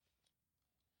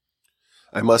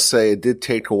I must say it did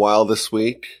take a while this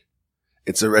week.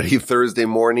 It's already Thursday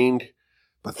morning,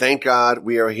 but thank God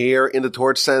we are here in the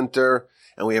Torch Center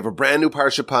and we have a brand new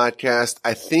Parsha podcast.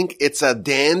 I think it's a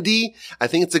dandy. I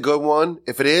think it's a good one.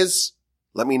 If it is,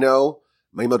 let me know.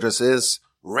 My email address is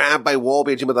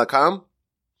rabbiwolbe@gmail.com.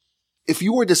 If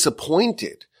you were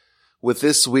disappointed with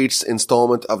this week's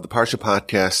installment of the Parsha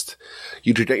podcast,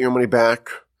 you should get your money back,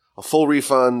 a full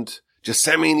refund. Just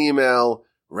send me an email,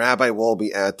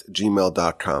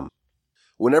 rabbiwolbe@gmail.com.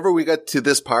 Whenever we get to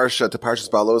this Parsha, to Parshas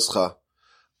Ba'aloscha,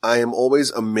 I am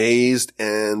always amazed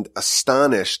and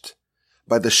astonished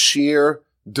by the sheer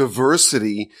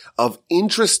diversity of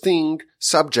interesting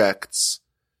subjects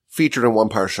featured in one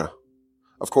Parsha.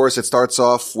 Of course, it starts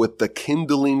off with the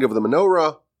kindling of the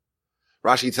menorah.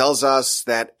 Rashi tells us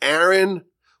that Aaron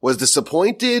was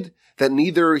disappointed that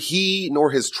neither he nor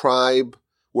his tribe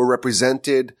were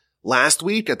represented. Last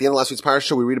week, at the end of last week's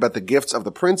Parsha, we read about the gifts of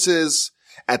the princes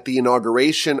at the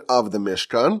inauguration of the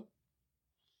Mishkan.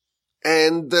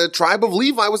 And the tribe of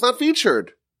Levi was not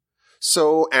featured.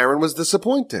 So Aaron was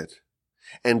disappointed.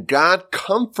 And God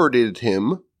comforted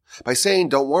him by saying,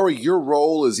 don't worry, your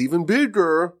role is even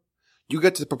bigger. You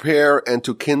get to prepare and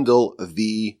to kindle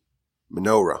the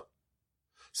menorah.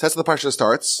 So that's how the Parsha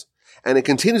starts. And it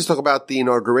continues to talk about the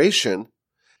inauguration.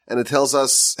 And it tells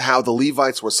us how the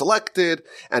Levites were selected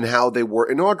and how they were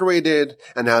inaugurated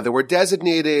and how they were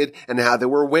designated and how they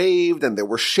were waved and they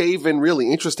were shaven.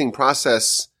 Really interesting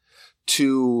process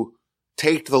to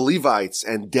take the Levites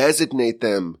and designate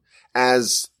them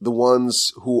as the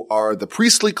ones who are the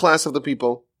priestly class of the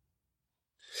people.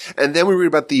 And then we read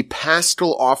about the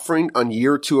paschal offering on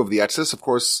year 2 of the Exodus. Of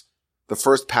course, the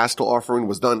first paschal offering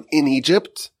was done in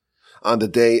Egypt on the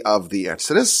day of the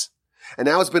Exodus. And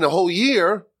now it's been a whole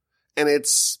year and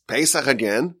it's Pesach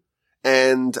again.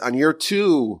 And on year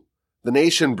 2, the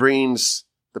nation brings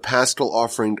the paschal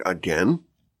offering again.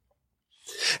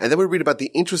 And then we read about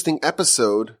the interesting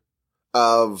episode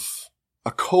of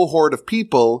a cohort of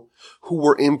people who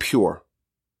were impure.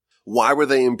 Why were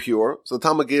they impure? So the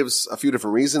Talmud gives a few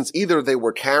different reasons. Either they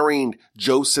were carrying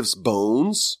Joseph's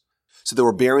bones, so they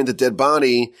were burying the dead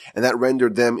body, and that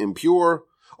rendered them impure.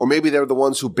 Or maybe they were the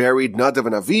ones who buried Nadav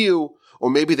and Avihu, or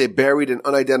maybe they buried an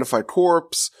unidentified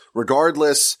corpse.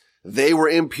 Regardless, they were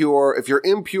impure. If you're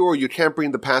impure, you can't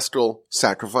bring the paschal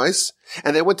sacrifice.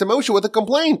 And they went to Moshe with a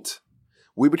complaint.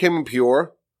 We became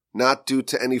impure, not due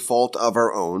to any fault of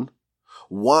our own.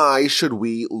 Why should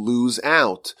we lose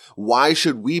out? Why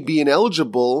should we be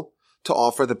ineligible to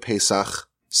offer the Pesach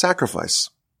sacrifice?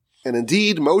 And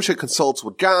indeed, Moshe consults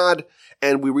with God,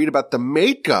 and we read about the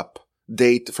makeup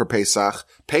date for Pesach.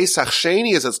 Pesach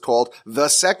Sheni, as it's called, the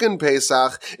second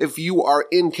Pesach, if you are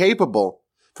incapable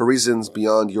for reasons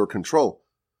beyond your control.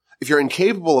 If you're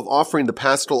incapable of offering the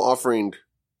paschal offering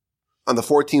on the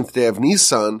 14th day of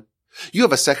Nisan, you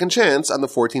have a second chance on the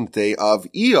 14th day of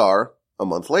Iyar, a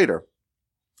month later.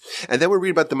 And then we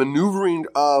read about the maneuvering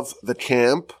of the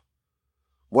camp.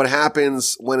 What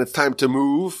happens when it's time to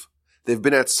move? They've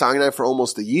been at Sinai for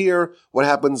almost a year. What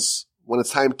happens when it's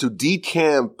time to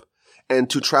decamp and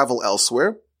to travel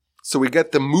elsewhere? So we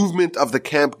get the movement of the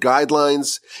camp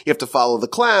guidelines. You have to follow the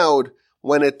cloud.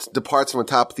 When it departs from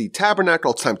atop the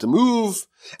tabernacle, it's time to move,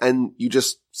 and you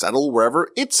just settle wherever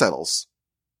it settles.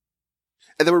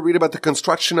 And then we read about the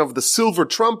construction of the silver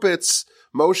trumpets.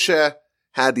 Moshe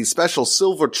had these special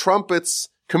silver trumpets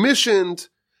commissioned,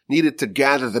 needed to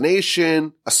gather the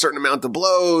nation, a certain amount of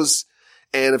blows.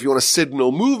 And if you want to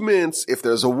signal movements, if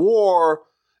there's a war,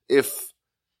 if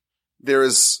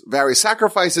there's various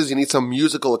sacrifices, you need some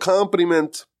musical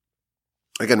accompaniment.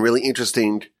 Again, really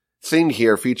interesting thing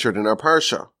here featured in our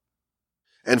Parsha.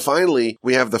 And finally,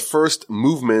 we have the first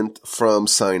movement from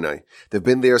Sinai. They've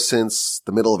been there since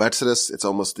the middle of Exodus. It's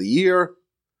almost a year.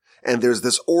 And there's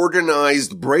this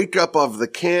organized breakup of the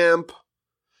camp,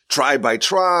 tribe by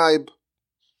tribe.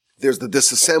 There's the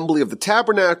disassembly of the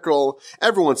tabernacle.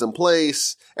 Everyone's in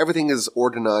place. Everything is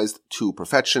organized to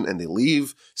perfection. And they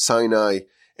leave Sinai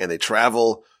and they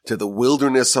travel to the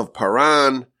wilderness of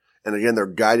Paran. And again, they're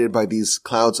guided by these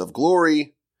clouds of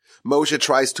glory. Moshe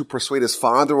tries to persuade his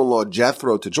father-in-law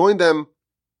Jethro to join them.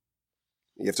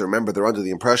 You have to remember they're under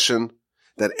the impression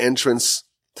that entrance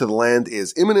to the land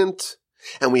is imminent.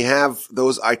 And we have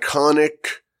those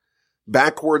iconic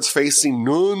backwards facing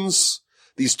nuns,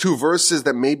 these 2 verses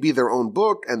that may be their own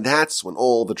book, and that's when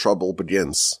all the trouble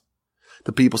begins.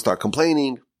 The people start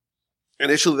complaining.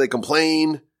 Initially they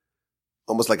complain,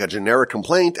 almost like a generic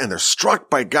complaint, and they're struck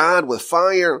by God with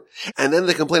fire. And then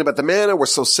they complain about the manna. We're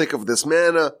so sick of this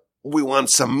manna. We want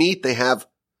some meat. They have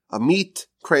a meat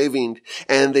craving,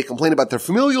 and they complain about their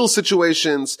familial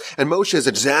situations, and Moshe is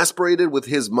exasperated with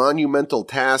his monumental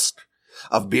task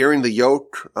of bearing the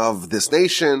yoke of this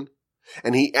nation,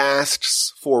 and he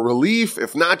asks for relief.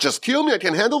 If not, just kill me. I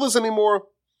can't handle this anymore.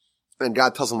 And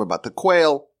God tells him about the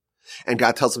quail, and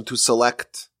God tells him to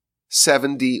select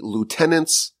 70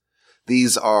 lieutenants.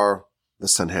 These are the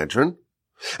Sanhedrin.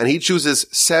 And he chooses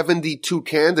 72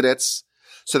 candidates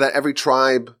so that every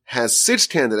tribe has 6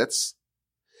 candidates.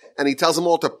 And he tells them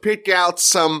all to pick out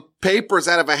some papers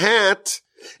out of a hat.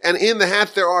 And in the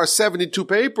hat there are 72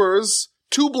 papers,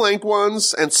 2 blank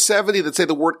ones, and 70 that say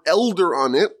the word elder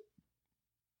on it.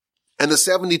 And the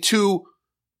 72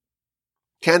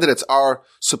 candidates are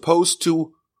supposed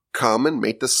to come and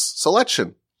make this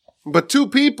selection. But 2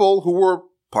 people who were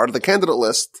part of the candidate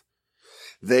list,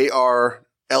 they are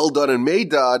Eldad and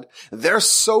Medad. They're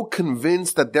so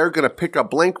convinced that they're going to pick up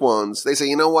blank ones. They say,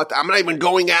 you know what? I'm not even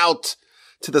going out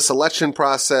to the selection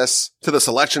process, to the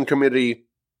selection committee.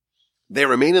 They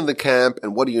remain in the camp.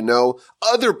 And what do you know?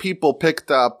 Other people picked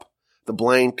up the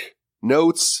blank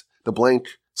notes, the blank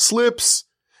slips,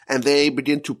 and they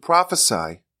begin to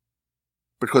prophesy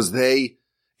because they,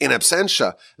 in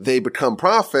absentia, they become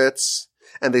prophets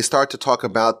and they start to talk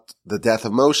about the death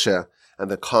of Moshe and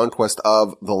the conquest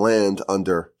of the land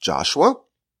under Joshua.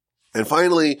 And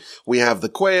finally, we have the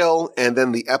quail and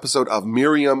then the episode of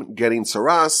Miriam getting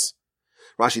Saras.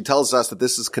 Rashi tells us that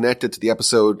this is connected to the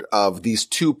episode of these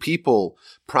 2 people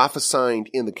prophesying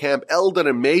in the camp, Eldad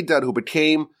and Medad, who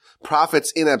became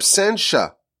prophets in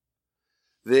absentia.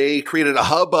 They created a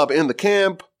hubbub in the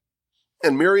camp,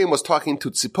 and Miriam was talking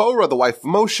to Tzipporah, the wife of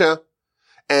Moshe,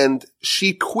 and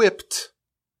she quipped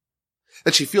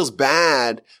that she feels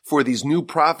bad for these new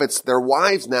prophets. Their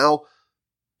wives now,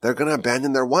 they're going to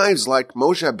abandon their wives like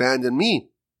Moshe abandoned me.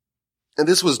 And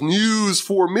this was news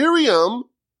for Miriam.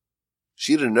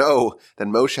 She didn't know that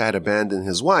Moshe had abandoned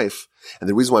his wife. And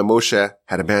the reason why Moshe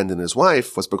had abandoned his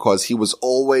wife was because he was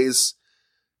always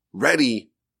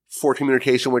ready for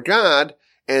communication with God,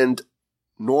 and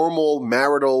normal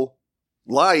marital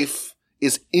life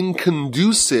is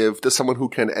inconducive to someone who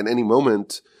can at any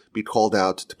moment be called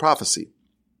out to prophecy.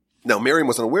 Now, Miriam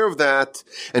wasn't aware of that,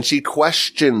 and she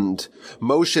questioned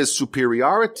Moshe's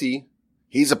superiority.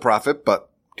 He's a prophet, but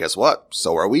guess what?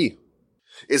 So are we.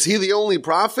 Is he the only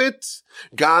prophet?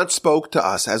 God spoke to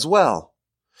us as well.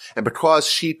 And because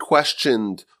she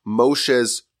questioned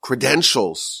Moshe's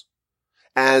credentials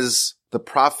as the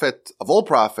prophet of all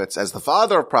prophets, as the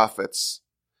father of prophets,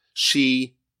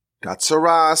 she got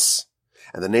Saras,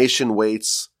 and the nation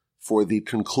waits for the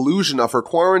conclusion of her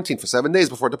quarantine for 7 days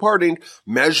before departing.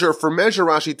 Measure for measure,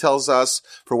 Rashi tells us,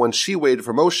 for when she waited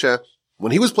for Moshe,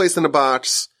 when he was placed in a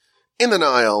box in the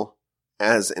Nile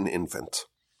as an infant.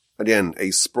 Again, a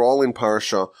sprawling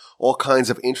parsha, all kinds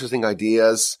of interesting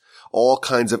ideas, all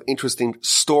kinds of interesting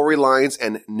storylines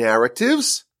and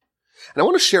narratives. And I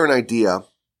want to share an idea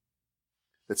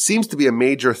that seems to be a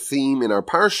major theme in our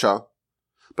parsha,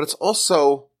 but it's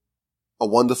also a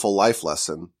wonderful life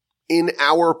lesson in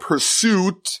our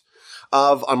pursuit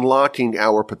of unlocking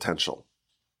our potential.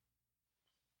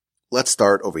 Let's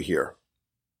start over here.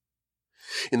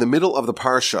 In the middle of the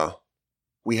parsha,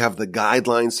 we have the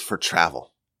guidelines for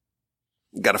travel.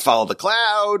 You got to follow the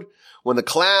cloud. When the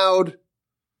cloud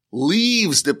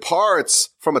leaves, departs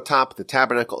from atop the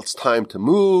tabernacle, it's time to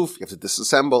move. You have to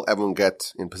disassemble. Everyone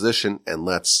get in position and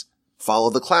let's follow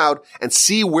the cloud and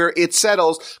see where it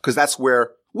settles, because that's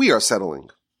where we are settling.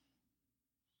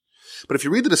 But if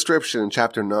you read the description in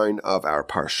chapter 9 of our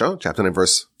parsha, chapter 9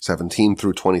 verse 17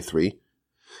 through 23,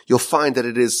 you'll find that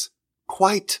it is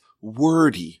quite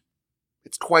wordy.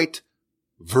 It's quite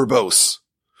verbose.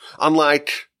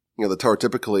 Unlike, the Torah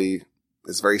typically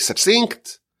is very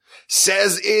succinct,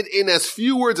 says it in as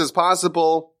few words as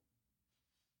possible.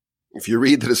 If you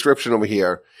read the description over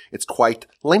here, it's quite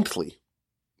lengthy.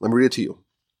 Let me read it to you.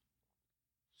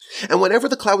 And whenever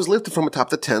the cloud was lifted from atop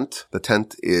the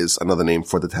tent is another name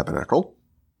for the tabernacle,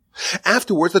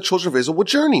 afterwards the children of Israel would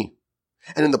journey,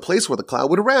 and in the place where the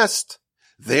cloud would rest,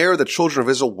 there the children of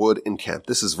Israel would encamp.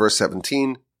 This is verse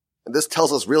 17, and this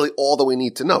tells us really all that we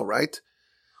need to know, right?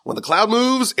 When the cloud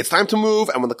moves, it's time to move,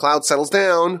 and when the cloud settles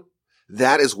down,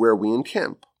 that is where we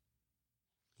encamp.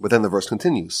 But then the verse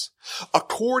continues.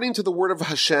 According to the word of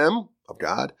Hashem, of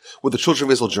God, would the children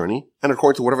of Israel journey, and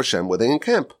according to the word of Hashem would they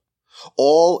encamp.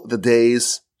 All the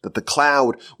days that the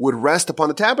cloud would rest upon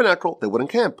the tabernacle, they would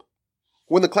encamp.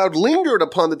 When the cloud lingered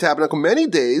upon the tabernacle many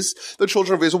days, the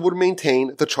children of Israel would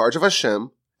maintain the charge of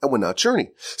Hashem and would not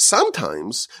journey.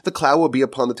 Sometimes the cloud would be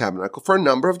upon the tabernacle for a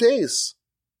number of days.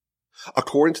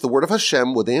 According to the word of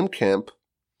Hashem would they encamp,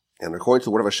 And according to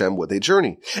the word of Hashem, would they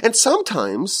journey. And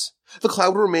sometimes the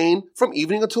cloud would remain from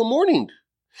evening until morning.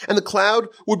 And the cloud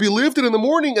would be lifted in the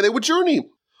morning and they would journey.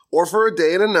 Or for a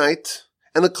day and a night,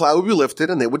 and the cloud would be lifted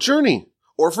and they would journey.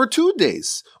 Or for 2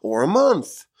 days, or a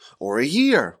month, or a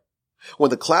year. When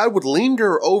the cloud would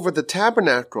linger over the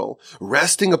tabernacle,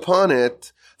 resting upon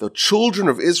it, the children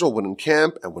of Israel would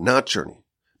encamp and would not journey.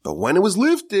 But when it was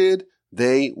lifted,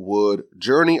 they would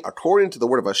journey. According to the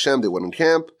word of Hashem, they would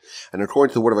encamp. And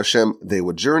according to the word of Hashem, they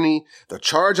would journey. The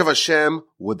charge of Hashem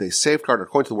would they safeguard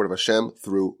according to the word of Hashem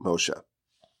through Moshe.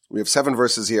 We have 7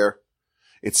 verses here.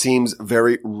 It seems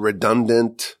very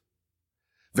redundant,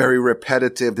 very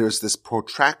repetitive. There's this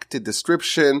protracted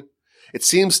description. It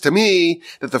seems to me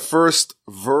that the first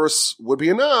verse would be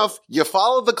enough. You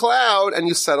follow the cloud and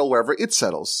you settle wherever it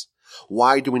settles.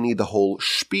 Why do we need the whole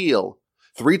spiel?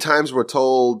 3 times we're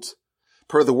told,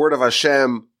 per the word of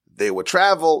Hashem, they would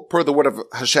travel. Per the word of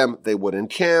Hashem, they would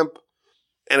encamp.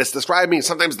 And it's describing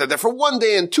sometimes they're there for 1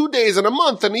 day and 2 days and a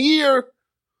month and a year.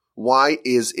 Why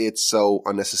is it so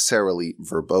unnecessarily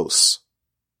verbose?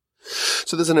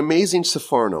 So there's an amazing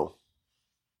Sefarno,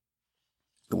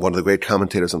 one of the great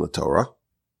commentators on the Torah,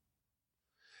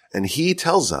 and he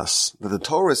tells us that the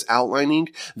Torah is outlining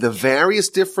the various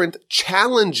different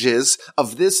challenges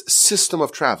of this system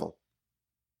of travel.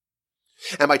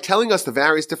 And by telling us the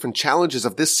various different challenges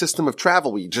of this system of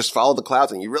travel, we just follow the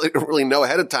clouds and you really don't really know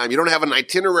ahead of time. You don't have an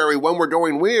itinerary when we're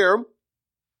going where.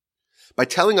 By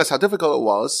telling us how difficult it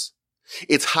was,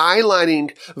 it's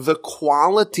highlighting the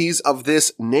qualities of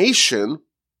this nation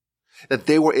that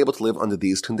they were able to live under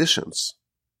these conditions.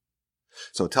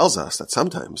 So it tells us that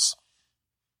sometimes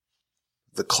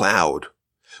the cloud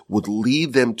would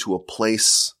lead them to a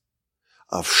place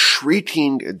of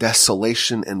shrieking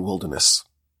desolation and wilderness.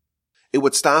 It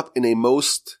would stop in a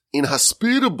most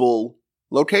inhospitable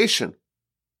location.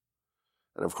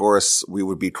 And of course, we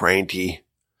would be cranky.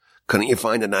 Couldn't you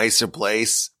find a nicer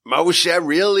place? Moshe,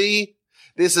 really?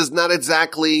 This is not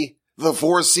exactly the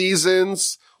 4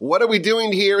 seasons. What are we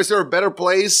doing here? Is there a better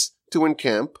place to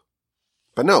encamp?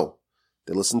 But no,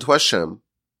 they listened to Hashem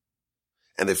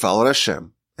and they followed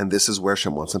Hashem. And this is where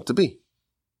Hashem wants them to be.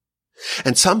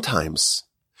 And sometimes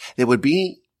they would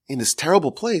be in this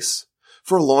terrible place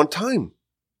for a long time.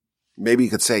 Maybe you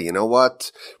could say, you know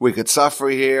what? We could suffer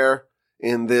here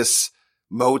in this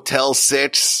Motel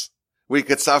 6. We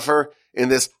could suffer in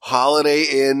this Holiday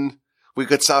Inn. We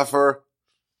could suffer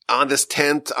on this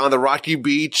tent on the rocky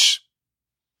beach.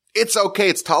 It's okay.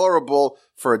 It's tolerable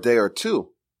for a day or 2.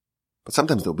 But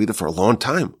sometimes they'll be there for a long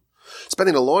time.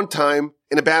 Spending a long time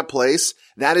in a bad place,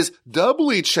 that is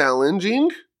doubly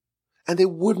challenging. And they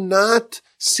would not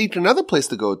seek another place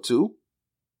to go to.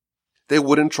 They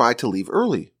wouldn't try to leave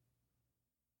early.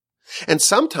 And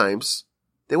sometimes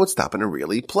they would stop in a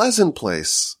really pleasant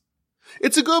place.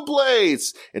 It's a good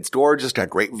place. It's gorgeous, got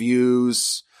great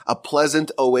views, a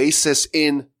pleasant oasis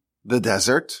in the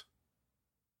desert.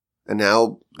 And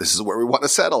now this is where we want to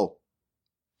settle.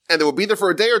 And they will be there for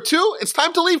a day or 2. It's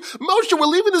time to leave. Moshe, we're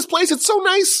leaving this place. It's so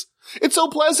nice. It's so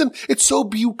pleasant. It's so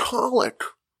bucolic.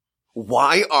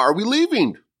 Why are we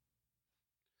leaving?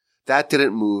 That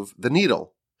didn't move the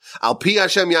needle. Al pi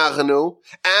Hashem yachanu,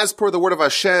 as per the word of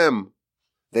Hashem,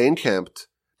 they encamped.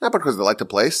 Not because they liked the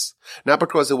place, not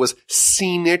because it was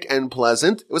scenic and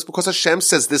pleasant. It was because Hashem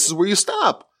says this is where you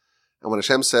stop. And when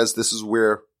Hashem says this is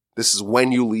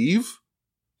when you leave,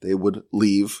 they would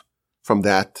leave from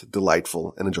that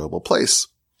delightful and enjoyable place.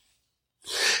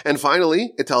 And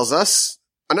finally, it tells us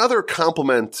another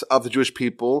compliment of the Jewish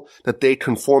people that they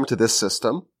conform to this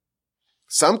system.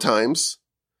 Sometimes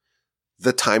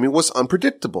the timing was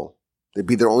unpredictable. They'd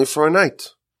be there only for a night,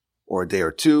 or a day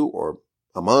or 2, or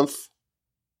a month,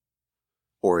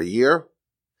 or a year,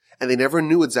 and they never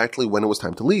knew exactly when it was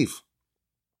time to leave.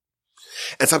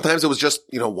 And sometimes it was just,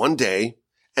 1 day,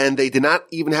 and they did not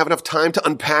even have enough time to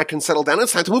unpack and settle down.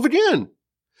 It's time to move again.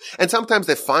 And sometimes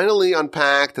they finally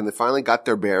unpacked, and they finally got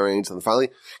their bearings, and they finally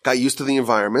got used to the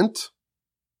environment.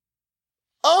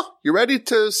 Oh, you ready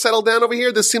to settle down over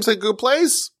here? This seems like a good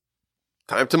place.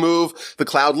 Time to move. The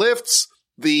cloud lifts.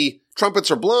 The trumpets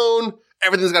are blown.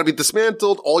 Everything's got to be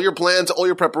dismantled. All your plans, all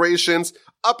your preparations,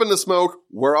 up in the smoke.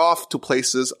 We're off to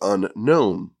places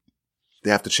unknown.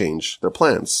 They have to change their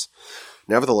plans.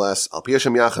 Nevertheless, Al pi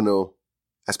Hashem yachanu,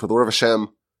 as per the word of Hashem,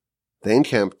 they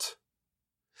encamped.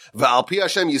 V'al pi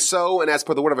Hashem yiso, and as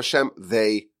per the word of Hashem,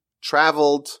 they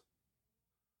traveled.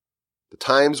 The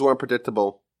times were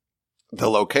unpredictable. The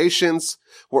locations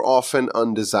were often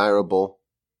undesirable.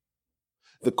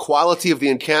 The quality of the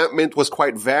encampment was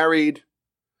quite varied.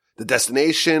 The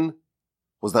destination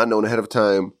was not known ahead of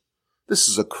time. This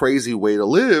is a crazy way to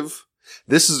live.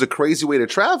 This is a crazy way to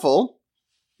travel.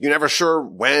 You're never sure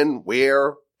when,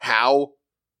 where, how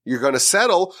you're going to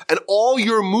settle. And all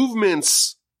your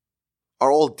movements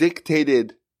are all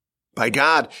dictated by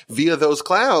God via those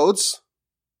clouds.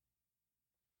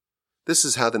 This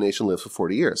is how the nation lived for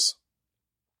 40 years.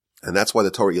 And that's why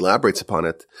the Torah elaborates upon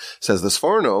it. Says the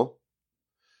Sforno,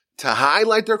 to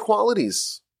highlight their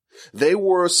qualities. They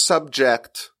were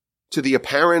subject to the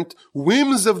apparent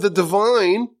whims of the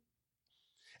divine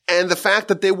and the fact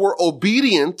that they were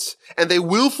obedient and they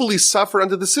willfully suffered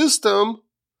under the system.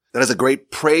 That is a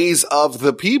great praise of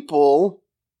the people.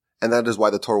 And that is why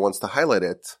the Torah wants to highlight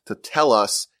it, to tell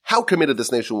us how committed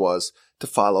this nation was to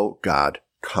follow God,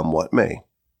 come what may.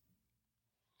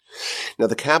 Now,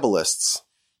 the Kabbalists,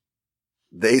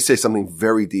 they say something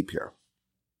very deep here.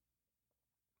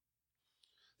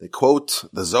 They quote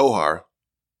the Zohar.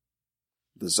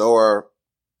 The Zohar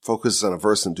focuses on a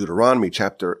verse in Deuteronomy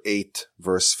chapter 8,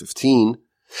 verse 15,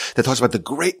 that talks about the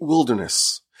great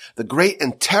wilderness, the great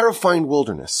and terrifying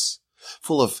wilderness,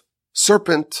 full of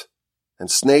serpent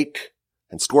and snake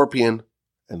and scorpion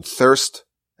and thirst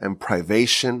and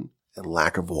privation and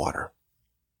lack of water.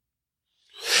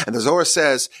 And the Zohar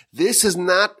says this is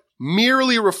not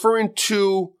merely referring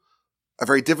to a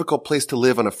very difficult place to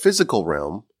live on a physical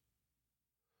realm,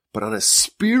 but on a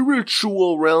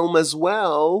spiritual realm as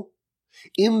well.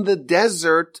 In the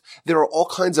desert, there are all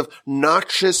kinds of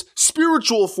noxious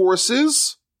spiritual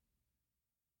forces.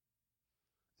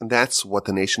 And that's what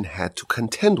the nation had to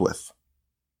contend with.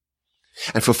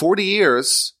 And for 40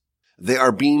 years, they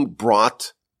are being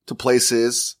brought to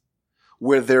places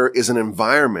where there is an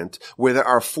environment, where there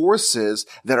are forces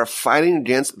that are fighting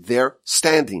against their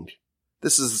standing.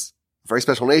 This is a very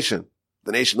special nation.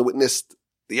 The nation that witnessed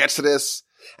the Exodus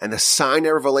and the Sinai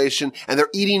revelation, and they're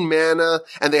eating manna,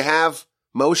 and they have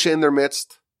Moshe in their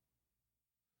midst.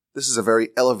 This is a very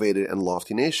elevated and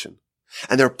lofty nation.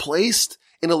 And they're placed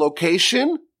in a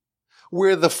location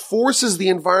where the forces of the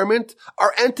environment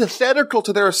are antithetical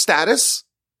to their status,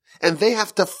 and they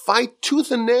have to fight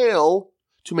tooth and nail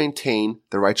to maintain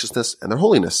their righteousness and their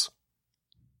holiness.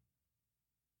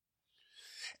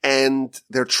 And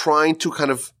they're trying to kind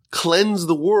of cleanse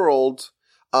the world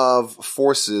of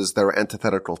forces that are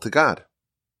antithetical to God.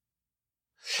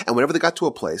 And whenever they got to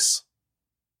a place,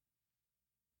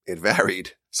 it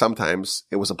varied. Sometimes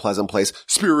it was a pleasant place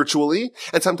spiritually,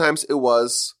 and sometimes it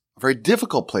was a very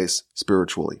difficult place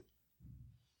spiritually.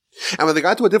 And when they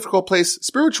got to a difficult place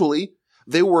spiritually,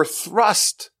 they were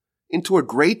thrust into a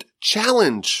great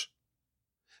challenge.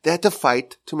 They had to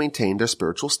fight to maintain their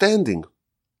spiritual standing.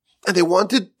 And they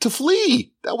wanted to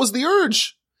flee. That was the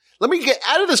urge. Let me get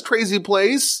out of this crazy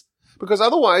place, because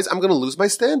otherwise I'm going to lose my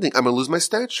standing. I'm going to lose my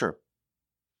stature.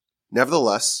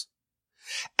 Nevertheless,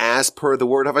 as per the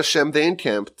word of Hashem, they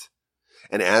encamped,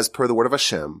 and as per the word of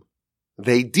Hashem,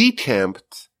 they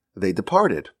decamped, they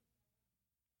departed.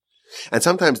 And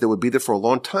sometimes they would be there for a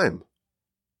long time,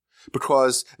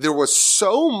 because there was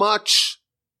so much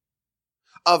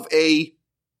of a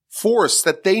force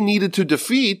that they needed to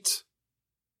defeat.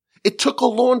 It took a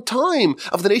long time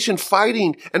of the nation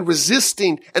fighting and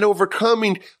resisting and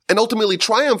overcoming and ultimately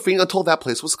triumphing until that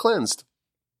place was cleansed.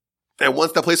 And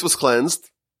once that place was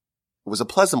cleansed, it was a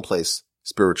pleasant place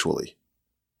spiritually.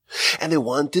 And they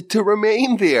wanted to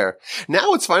remain there.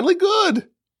 Now it's finally good.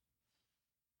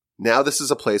 Now this is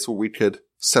a place where we could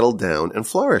settle down and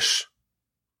flourish.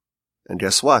 And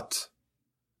guess what?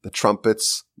 The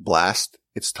trumpets blast.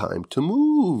 It's time to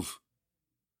move.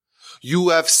 You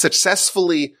have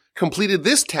successfully completed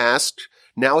this task.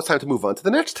 Now it's time to move on to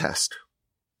the next task.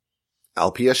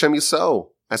 Al pi Hashem Yisrael,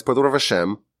 as per the word of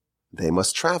Hashem, they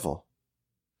must travel.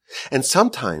 And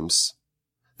sometimes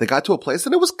they got to a place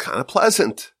and it was kind of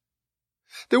pleasant.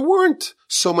 There weren't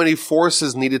so many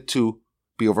forces needed to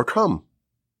be overcome.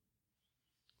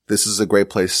 This is a great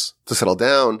place to settle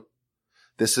down.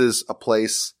 This is a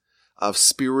place of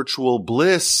spiritual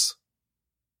bliss,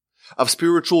 of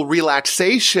spiritual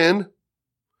relaxation.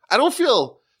 I don't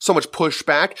feel so much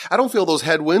pushback. I don't feel those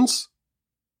headwinds.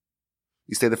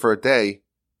 You stay there for a day.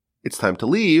 It's time to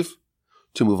leave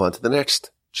to move on to the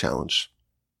next challenge.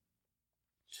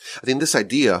 I think this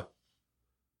idea,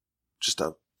 just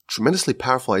a tremendously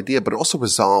powerful idea, but it also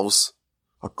resolves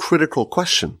a critical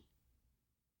question.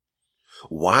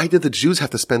 Why did the Jews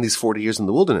have to spend these 40 years in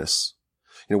the wilderness?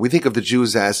 You know, we think of the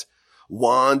Jews as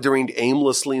wandering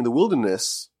aimlessly in the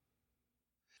wilderness.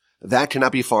 That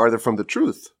cannot be farther from the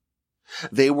truth.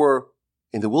 They were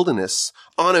in the wilderness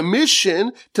on a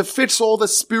mission to fix all the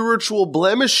spiritual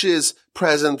blemishes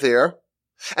present there.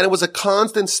 And it was a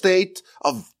constant state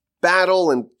of battle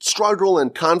and struggle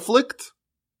and conflict.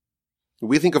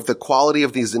 We think of the quality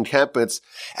of these encampments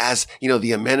as,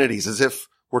 the amenities, as if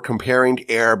we're comparing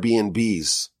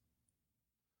Airbnbs.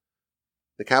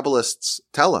 The Kabbalists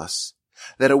tell us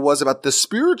that it was about the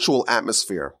spiritual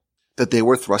atmosphere that they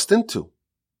were thrust into.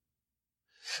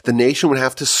 The nation would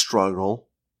have to struggle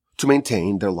to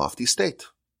maintain their lofty state.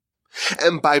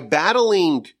 And by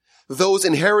battling those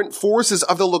inherent forces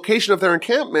of the location of their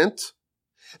encampment,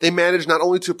 they managed not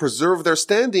only to preserve their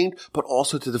standing, but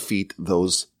also to defeat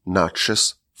those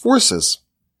noxious forces.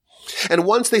 And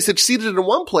once they succeeded in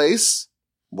one place,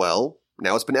 well,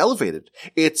 now it's been elevated.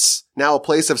 It's now a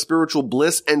place of spiritual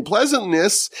bliss and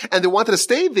pleasantness, and they wanted to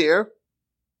stay there.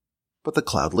 But the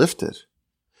cloud lifted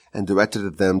and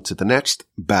directed them to the next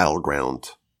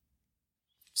battleground.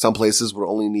 Some places would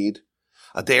only need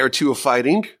a day or two of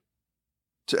fighting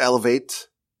to elevate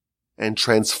and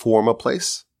transform a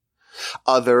place.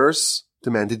 Others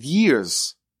demanded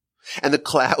years, and the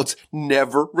clouds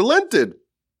never relented.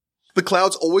 The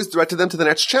clouds always directed them to the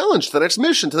next challenge, to the next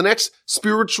mission, to the next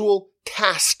spiritual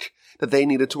task that they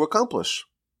needed to accomplish.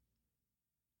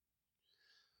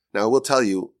 Now, I will tell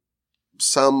you,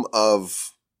 some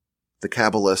of the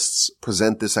Kabbalists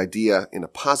present this idea in a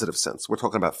positive sense. We're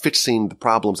talking about fixing the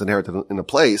problems inherited in a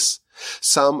place.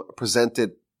 Some present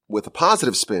it with a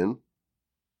positive spin,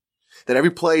 that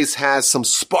every place has some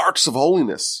sparks of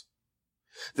holiness.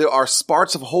 There are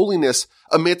sparks of holiness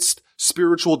amidst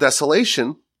spiritual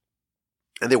desolation,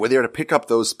 and they were there to pick up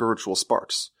those spiritual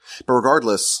sparks. But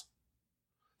regardless,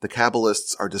 the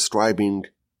Kabbalists are describing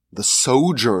the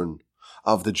sojourn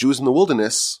of the Jews in the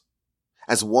wilderness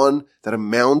as one that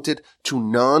amounted to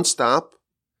nonstop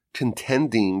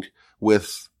contending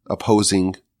with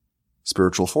opposing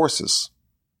spiritual forces.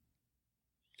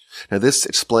 Now, this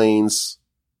explains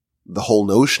the whole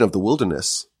notion of the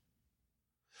wilderness,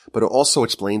 but it also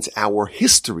explains our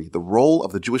history, the role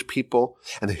of the Jewish people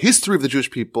and the history of the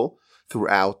Jewish people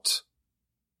throughout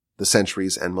the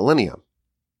centuries and millennia.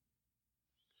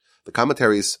 The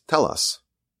commentaries tell us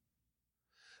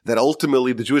that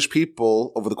ultimately the Jewish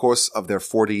people, over the course of their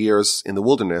 40 years in the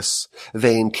wilderness,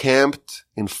 they encamped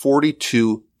in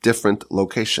 42 different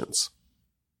locations.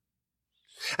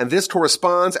 And this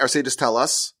corresponds, our sages tell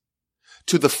us,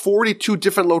 to the 42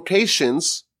 different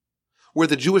locations where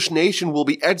the Jewish nation will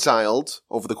be exiled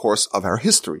over the course of our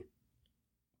history.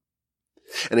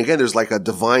 And again, there's like a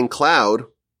divine cloud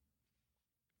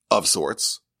of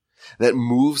sorts that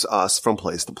moves us from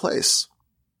place to place.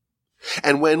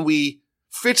 And when we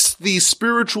fix these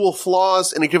spiritual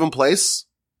flaws in a given place,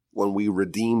 when we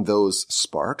redeem those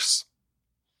sparks,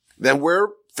 then we're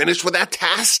finished with that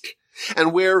task.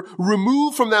 And we're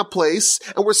removed from that place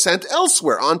and we're sent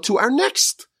elsewhere onto our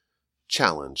next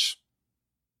challenge.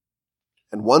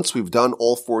 And once we've done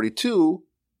all 42,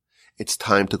 it's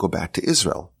time to go back to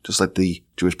Israel. Just like the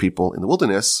Jewish people in the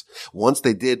wilderness, once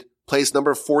they did place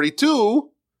number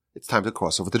 42, it's time to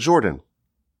cross over the Jordan.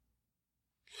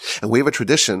 And we have a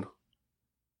tradition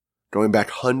going back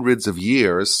hundreds of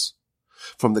years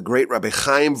from the great Rabbi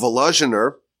Chaim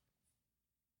Volozhiner.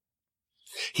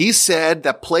 He said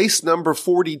that place number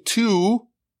 42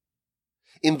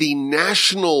 in the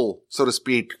national, so to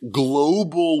speak,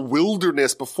 global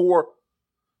wilderness before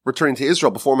returning to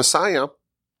Israel, before Messiah,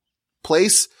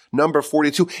 place number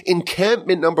 42,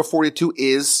 encampment number 42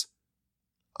 is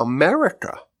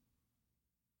America.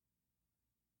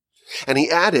 And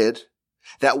he added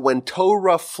that when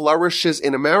Torah flourishes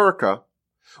in America,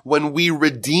 when we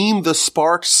redeem the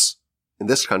sparks in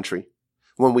this country,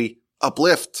 when we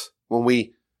uplift, when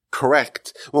we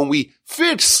correct, when we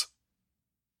fix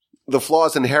the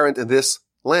flaws inherent in this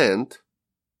land,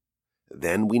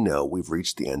 then we know we've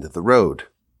reached the end of the road.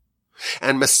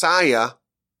 And Messiah,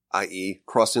 i.e.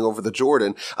 crossing over the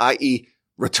Jordan, i.e.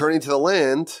 returning to the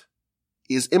land,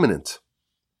 is imminent.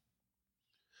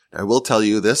 I will tell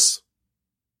you this,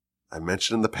 I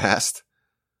mentioned in the past,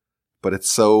 but it's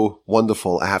so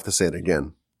wonderful, I have to say it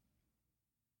again.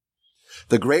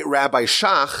 The great Rabbi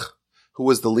Shach, who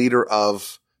was the leader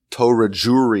of Torah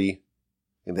Jewry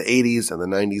in the 80s and the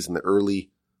 90s and the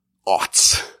early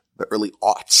aughts.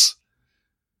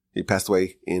 He passed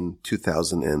away in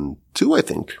 2002, I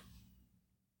think.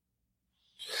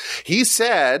 He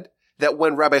said that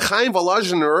when Rabbi Chaim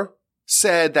Volozhiner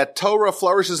said that Torah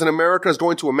flourishes in America is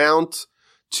going to amount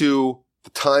to the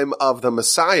time of the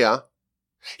Messiah,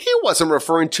 he wasn't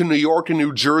referring to New York and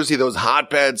New Jersey, those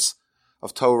hotbeds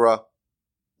of Torah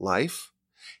life.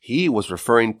 He was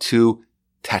referring to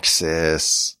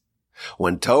Texas.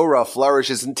 When Torah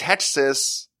flourishes in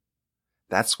Texas,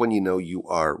 that's when you know you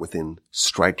are within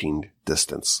striking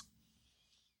distance.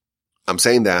 I'm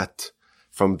saying that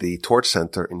from the Torch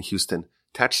Center in Houston,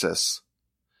 Texas.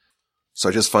 So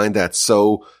I just find that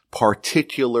so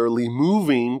particularly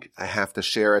moving, I have to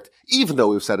share it, even though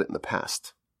we've said it in the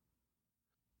past.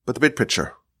 But the big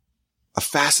picture, a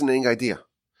fascinating idea.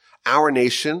 Our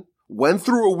nation went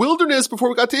through a wilderness before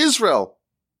we got to Israel.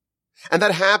 And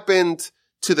that happened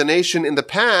to the nation in the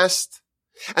past,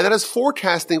 and that is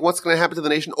forecasting what's going to happen to the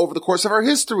nation over the course of our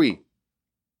history.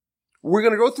 We're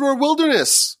going to go through a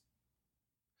wilderness.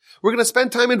 We're going to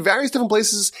spend time in various different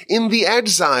places in the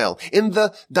exile, in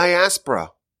the diaspora.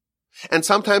 And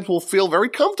sometimes we'll feel very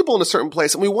comfortable in a certain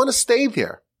place and we want to stay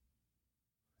there.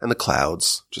 And the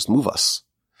clouds just move us.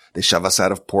 They shove us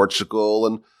out of Portugal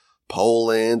and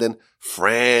Poland and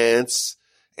France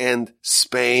and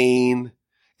Spain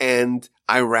and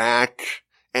Iraq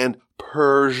and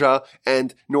Persia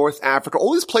and North Africa,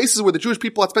 all these places where the Jewish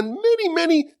people had spent many,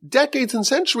 many decades and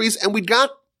centuries, and we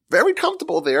got very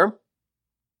comfortable there.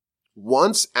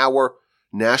 Once our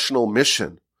national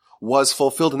mission was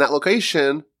fulfilled in that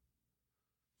location,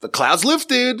 the clouds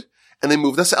lifted and they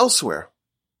moved us elsewhere.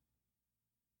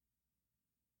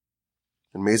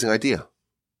 Amazing idea.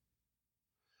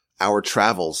 Our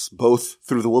travels, both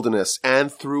through the wilderness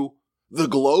and through the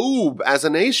globe as a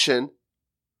nation,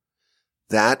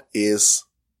 that is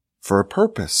for a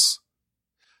purpose.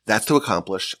 That's to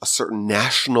accomplish a certain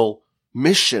national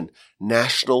mission,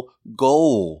 national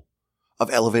goal of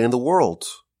elevating the world,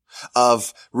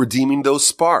 of redeeming those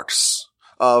sparks,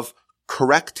 of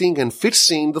correcting and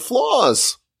fixing the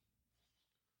flaws,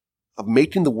 of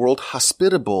making the world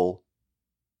hospitable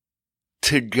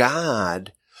to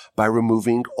God by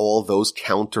removing all those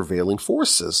countervailing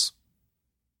forces.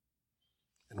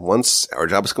 And once our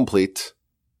job is complete,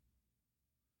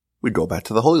 we go back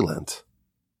to the Holy Land.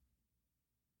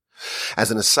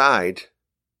 As an aside,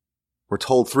 we're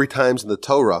told 3 times in the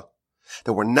Torah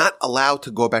that we're not allowed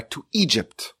to go back to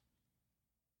Egypt.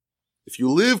 If you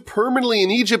live permanently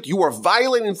in Egypt, you are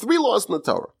violating 3 laws in the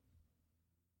Torah.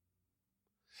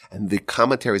 And the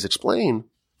commentaries explain,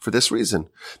 for this reason,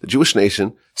 the Jewish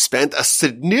nation spent a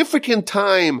significant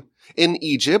time in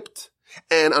Egypt,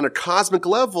 and on a cosmic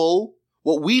level,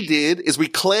 what we did is we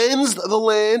cleansed the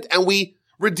land and we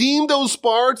redeemed those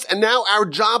parts, and now our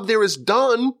job there is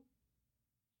done.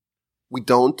 We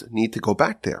don't need to go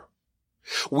back there.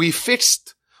 We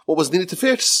fixed what was needed to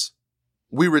fix.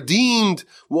 We redeemed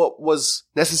what was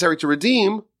necessary to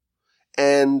redeem,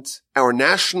 and our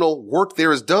national work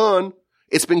there is done.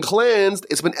 It's been cleansed.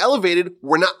 It's been elevated.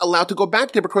 We're not allowed to go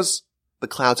back there because the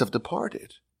clouds have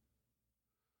departed.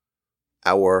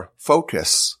 Our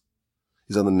focus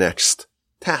is on the next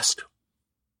task.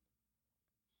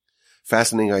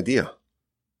 Fascinating idea.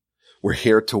 We're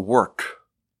here to work.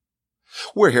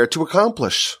 We're here to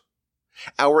accomplish.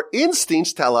 Our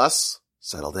instincts tell us,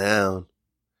 settle down,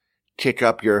 kick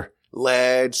up your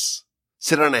legs,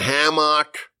 sit on a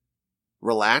hammock,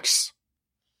 relax,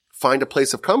 find a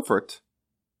place of comfort.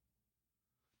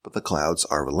 But the clouds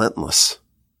are relentless.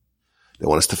 They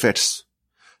want us to fix.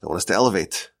 They want us to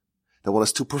elevate. They want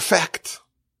us to perfect.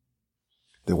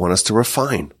 They want us to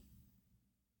refine.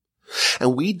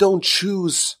 And we don't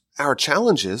choose our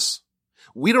challenges.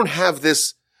 We don't have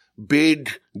this big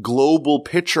global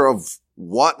picture of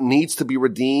what needs to be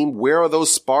redeemed. Where are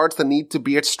those sparks that need to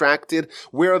be extracted?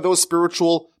 Where are those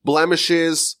spiritual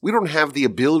blemishes? We don't have the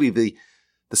ability, the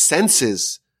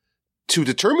senses to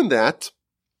determine that.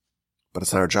 But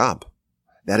it's not our job.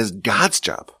 That is God's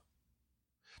job.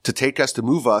 To take us, to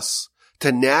move us,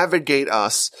 to navigate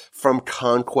us from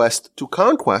conquest to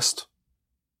conquest.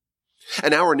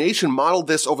 And our nation modeled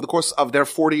this over the course of their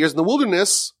 40 years in the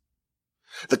wilderness.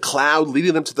 The cloud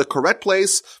leading them to the correct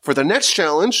place for their next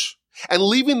challenge and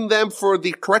leaving them for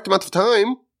the correct amount of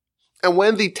time. And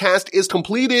when the task is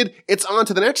completed, it's on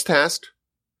to the next task.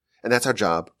 And that's our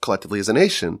job collectively as a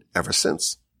nation ever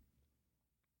since.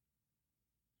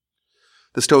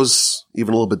 This goes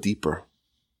even a little bit deeper.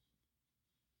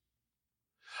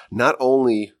 Not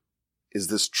only is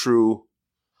this true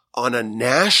on a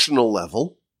national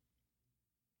level,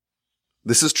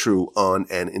 this is true on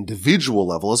an individual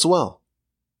level as well.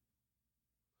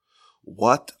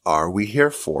 What are we here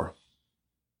for?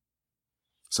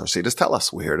 So our sages tell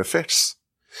us we're here to fix.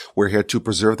 We're here to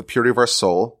preserve the purity of our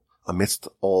soul amidst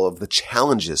all of the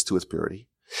challenges to its purity.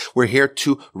 We're here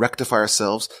to rectify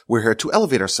ourselves. We're here to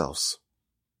elevate ourselves.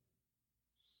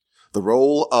 The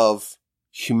role of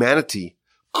humanity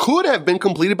could have been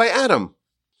completed by Adam.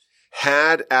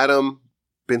 Had Adam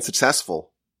been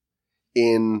successful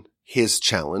in his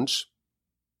challenge,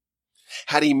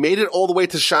 had he made it all the way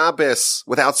to Shabbos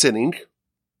without sinning,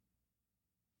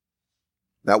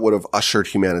 that would have ushered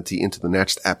humanity into the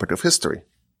next epoch of history.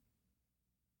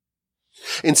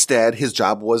 Instead, his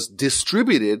job was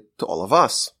distributed to all of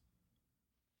us.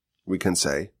 We can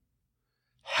say,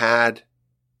 had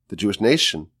the Jewish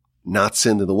nation not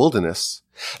sinned in the wilderness,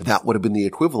 that would have been the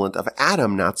equivalent of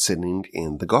Adam not sinning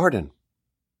in the garden.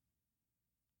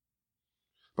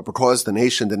 But because the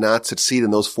nation did not succeed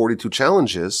in those 42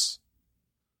 challenges,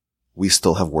 we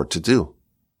still have work to do.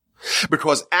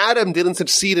 Because Adam didn't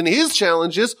succeed in his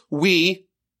challenges, we,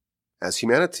 as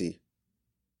humanity,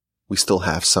 we still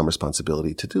have some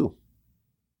responsibility to do.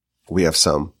 We have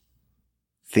some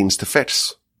things to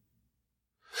fix.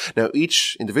 Now,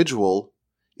 each individual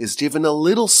is given a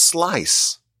little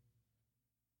slice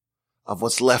of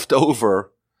what's left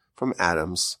over from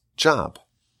Adam's job.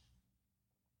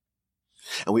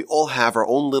 And we all have our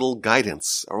own little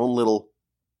guidance, our own little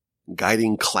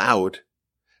guiding cloud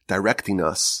directing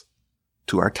us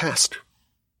to our task.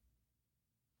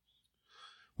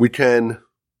 We can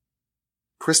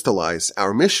crystallize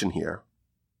our mission here.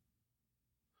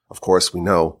 Of course, we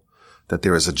know that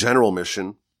there is a general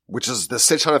mission, which is the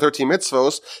 613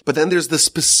 mitzvos, but then there's the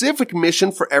specific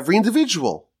mission for every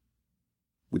individual.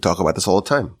 We talk about this all the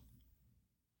time.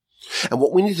 And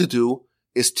what we need to do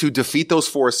is to defeat those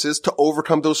forces, to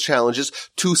overcome those challenges,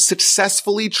 to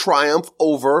successfully triumph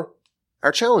over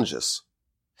our challenges.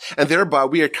 And thereby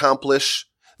we accomplish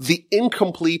the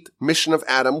incomplete mission of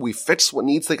Adam. We fix what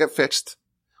needs to get fixed.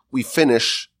 We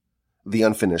finish the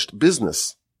unfinished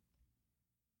business.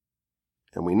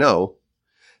 And we know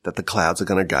that the clouds are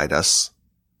going to guide us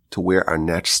to where our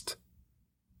next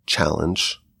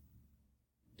challenge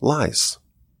lies.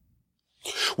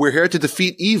 We're here to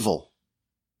defeat evil.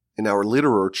 In our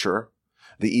literature,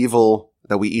 the evil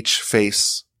that we each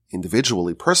face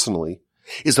individually, personally,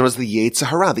 is known as the Yetzer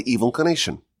Hara, the evil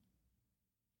inclination.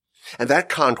 And that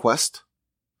conquest,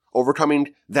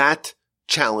 overcoming that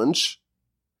challenge,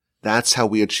 that's how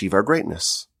we achieve our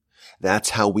greatness.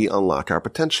 That's how we unlock our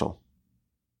potential.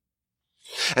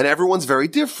 And everyone's very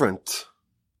different.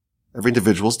 Every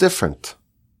individual's different.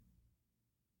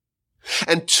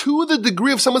 And to the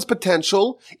degree of someone's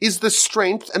potential is the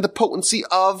strength and the potency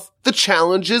of the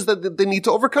challenges that they need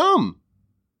to overcome.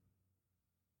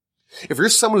 If you're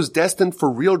someone who's destined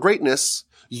for real greatness,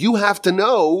 you have to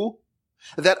know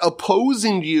that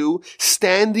opposing you,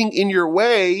 standing in your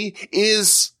way,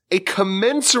 is a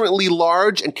commensurately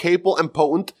large and capable and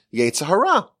potent Yetzer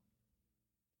Hara.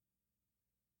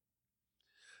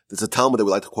 There's a Talmud that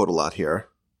we like to quote a lot here.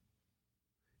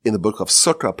 In the book of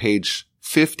Sukkah, page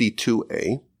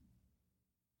 52a.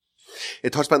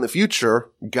 It talks about in the future,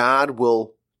 God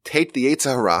will take the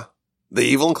Yetzer Hara, the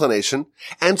evil inclination,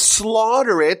 and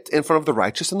slaughter it in front of the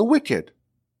righteous and the wicked.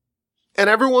 And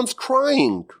everyone's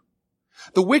crying.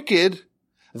 The wicked,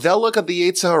 they'll look at the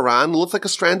Yetzer Hara and it looks like a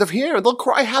strand of hair. They'll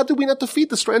cry, how did we not defeat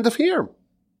the strand of hair?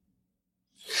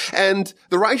 And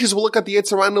the righteous will look at the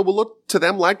Yetzer Hara and it will look to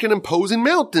them like an imposing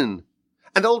mountain.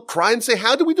 And they'll cry and say,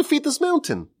 how did we defeat this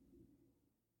mountain?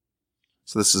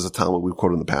 So this is a Talmud we've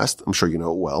quoted in the past. I'm sure you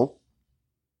know it well.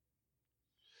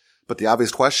 But the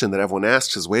obvious question that everyone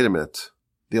asks is, wait a minute.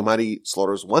 The Almighty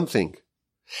slaughters one thing.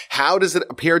 How does it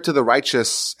appear to the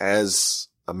righteous as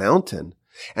a mountain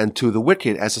and to the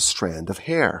wicked as a strand of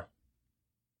hair?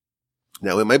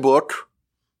 Now in my book,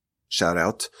 shout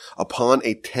out, Upon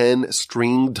a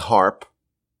 10-stringed harp,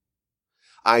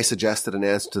 I suggested an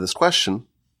answer to this question.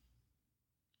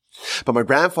 But my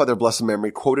grandfather, blessed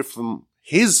memory, quoted from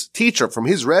his teacher, from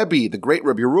his Rebbe, the great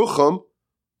Rebbe Yerucham,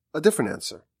 a different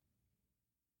answer.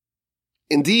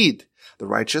 Indeed, the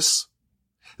righteous,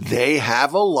 they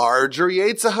have a larger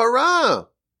Yetzer Hara.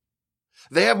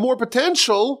 They have more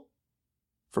potential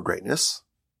for greatness.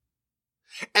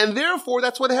 And therefore,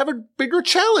 that's why they have a bigger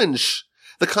challenge.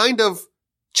 The kind of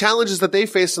challenges that they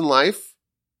face in life,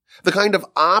 the kind of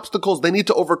obstacles they need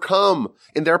to overcome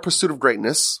in their pursuit of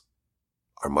greatness,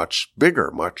 are much bigger,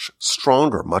 much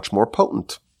stronger, much more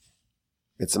potent.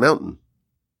 It's a mountain.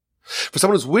 For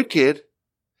someone who's wicked,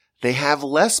 they have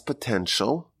less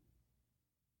potential.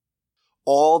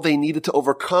 All they needed to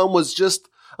overcome was just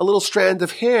a little strand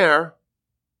of hair,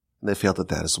 and they failed at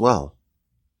that as well.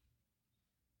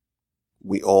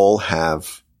 We all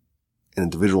have an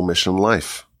individual mission in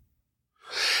life.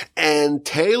 And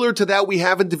tailored to that, we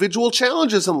have individual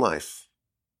challenges in life.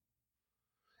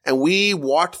 And we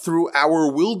walked through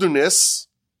our wilderness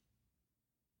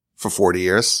for 40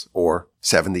 years or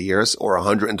 70 years or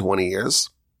 120 years.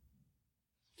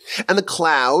 And the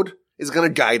cloud is going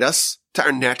to guide us to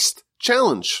our next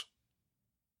challenge.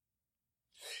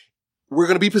 We're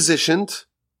going to be positioned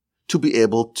to be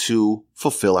able to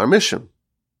fulfill our mission.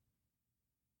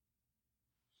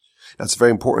 Now, it's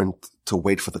very important to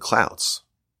wait for the clouds.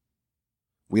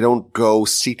 We don't go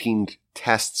seeking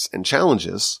tests and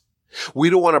challenges. We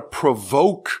don't want to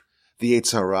provoke the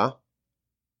Yetzer Hara.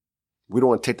 We don't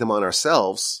want to take them on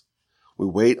ourselves. We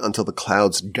wait until the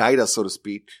clouds guide us, so to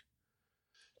speak,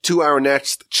 to our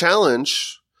next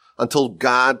challenge until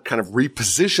God kind of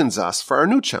repositions us for our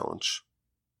new challenge.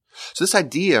 So this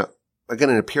idea, again,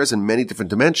 it appears in many different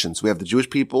dimensions. We have the Jewish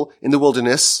people in the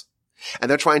wilderness,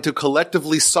 and they're trying to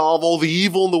collectively solve all the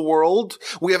evil in the world.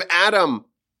 We have Adam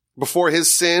before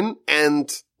his sin,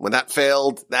 and when that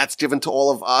failed, that's given to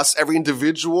all of us. Every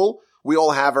individual, we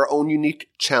all have our own unique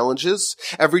challenges.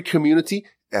 Every community,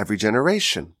 every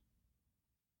generation.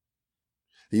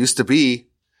 It used to be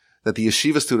that the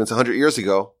yeshiva students 100 years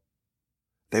ago,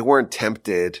 they weren't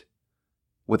tempted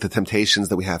with the temptations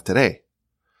that we have today.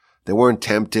 They weren't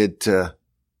tempted to,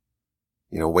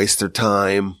 waste their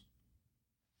time,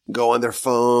 go on their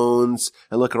phones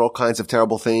and look at all kinds of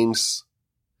terrible things.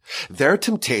 Their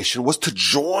temptation was to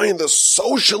join the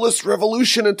socialist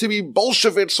revolution and to be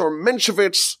Bolsheviks or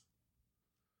Mensheviks,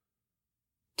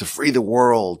 to free the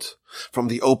world from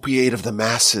the opiate of the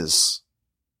masses,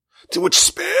 to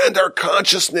expand our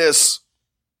consciousness.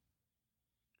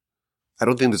 I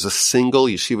don't think there's a single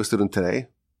yeshiva student today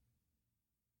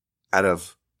out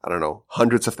of,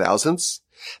 hundreds of thousands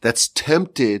that's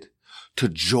tempted to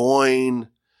join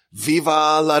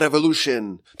Viva la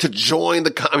Revolution, to join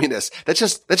the communists. That's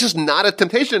just not a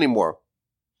temptation anymore.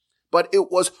 But it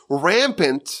was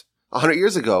rampant 100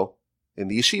 years ago in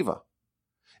the yeshiva.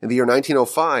 In the year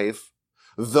 1905,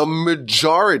 the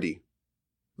majority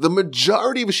of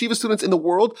yeshiva students in the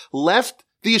world left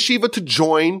the yeshiva to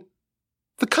join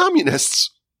the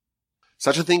communists.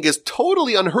 Such a thing is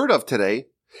totally unheard of today.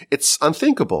 It's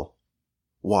unthinkable.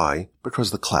 Why?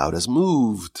 Because the cloud has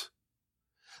moved.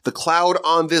 The cloud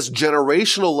on this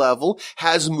generational level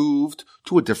has moved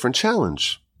to a different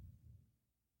challenge.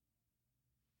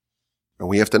 And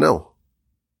we have to know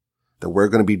that we're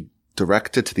going to be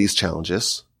directed to these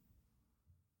challenges.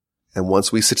 And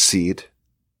once we succeed,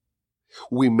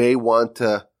 we may want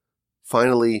to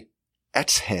finally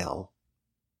exhale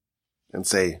and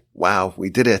say, wow, we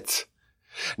did it.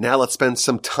 Now let's spend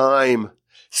some time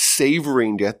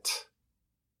savoring it.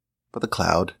 But the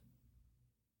cloud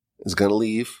is going to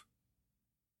leave.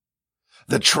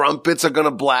 The trumpets are going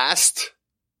to blast.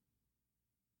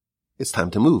 It's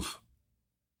time to move.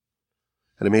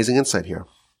 An amazing insight here.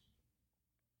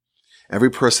 Every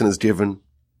person is given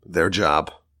their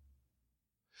job.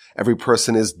 Every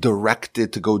person is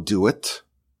directed to go do it.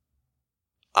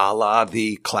 A la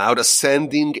the cloud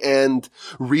ascending and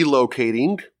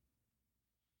relocating.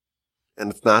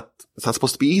 And it's not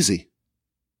supposed to be easy.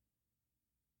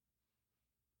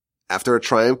 After a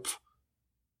triumph,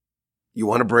 you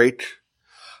want to break.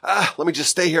 Let me just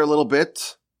stay here a little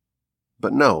bit.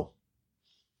 But no,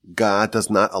 God does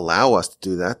not allow us to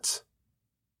do that.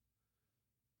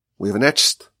 We have a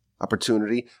next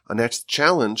opportunity, a next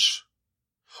challenge.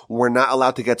 We're not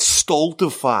allowed to get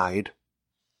stultified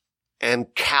and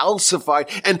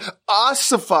calcified and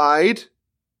ossified.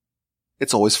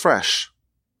 It's always fresh.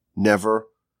 Never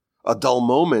a dull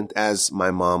moment, as my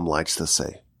mom likes to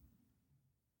say.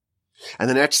 And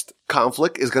the next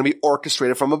conflict is going to be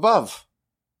orchestrated from above.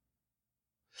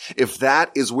 If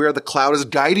that is where the cloud is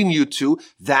guiding you to,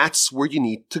 that's where you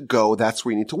need to go. That's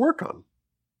where you need to work on.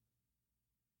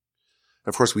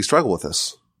 Of course, we struggle with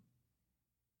this.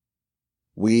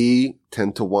 We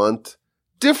tend to want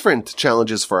different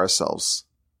challenges for ourselves.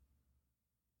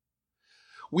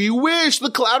 We wish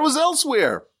the cloud was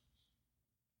elsewhere.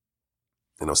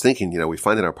 And I was thinking, we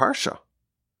find in our parsha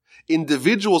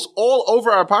individuals all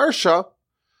over our parsha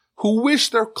who wish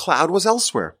their cloud was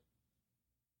elsewhere.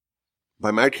 By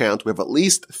my count, we have at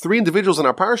least 3 individuals in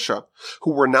our parsha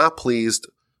who were not pleased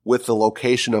with the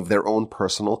location of their own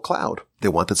personal cloud. They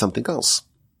wanted something else.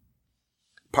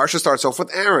 Parsha starts off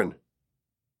with Aaron.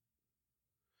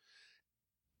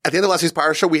 At the end of last week's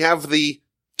parsha, we have the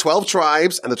 12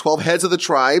 tribes and the 12 heads of the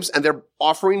tribes, and they're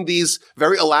offering these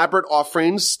very elaborate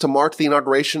offerings to mark the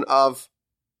inauguration of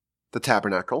the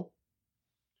tabernacle.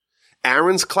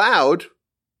 Aaron's cloud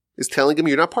is telling him,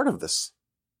 you're not part of this.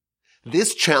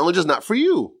 This challenge is not for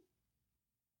you.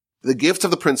 The gift of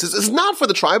the princes is not for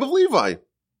the tribe of Levi.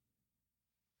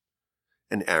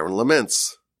 And Aaron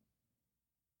laments.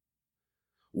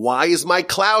 Why is my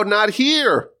cloud not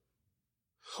here?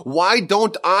 Why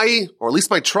don't I, or at least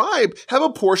my tribe, have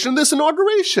a portion of this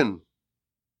inauguration?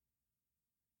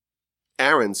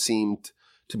 Aaron seemed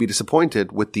to be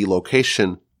disappointed with the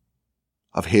location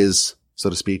of his, so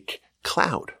to speak,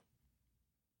 cloud.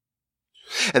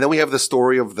 And then we have the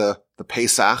story of the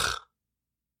Pesach.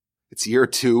 It's year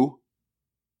 2.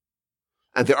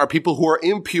 And there are people who are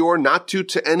impure, not due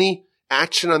to any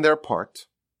action on their part.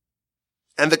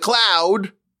 And the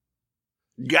cloud,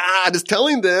 God is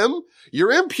telling them,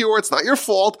 you're impure, it's not your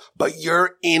fault, but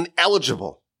you're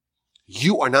ineligible.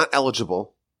 You are not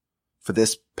eligible for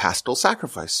this paschal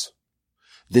sacrifice.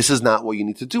 This is not what you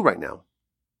need to do right now.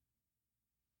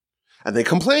 And they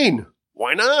complain.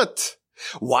 Why not?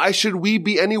 Why should we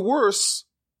be any worse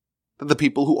than the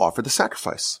people who offered the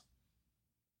sacrifice?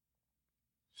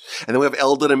 And then we have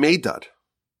Eldad and Medad.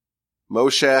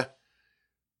 Moshe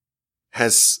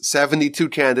has 72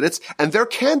 candidates, and they're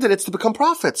candidates to become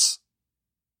prophets.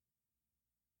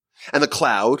 And the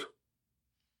cloud,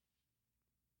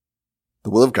 the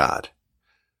will of God,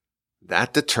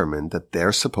 that determined that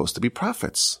they're supposed to be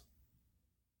prophets.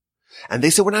 And they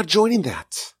said, we're not joining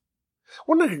that.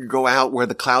 We're not going to go out where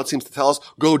the cloud seems to tell us,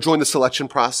 go join the selection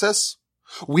process.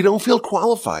 We don't feel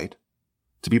qualified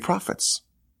to be prophets.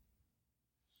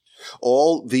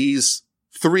 All these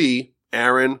three,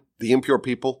 Aaron, the impure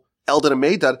people, Eldad and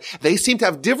Medad, they seem to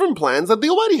have different plans than the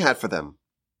Almighty had for them.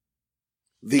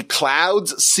 The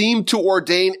clouds seem to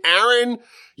ordain, Aaron,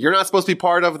 you're not supposed to be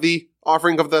part of the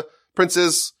offering of the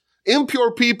princes.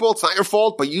 Impure people, it's not your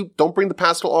fault, but you don't bring the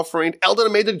paschal offering. Eldad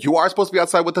and Medad, you are supposed to be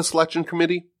outside with the selection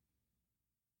committee.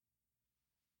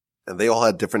 And they all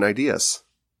had different ideas.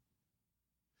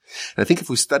 And I think if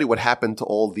we study what happened to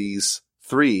all these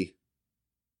three,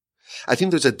 I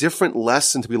think there's a different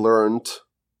lesson to be learned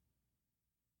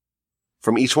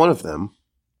from each one of them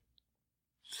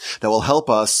that will help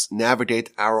us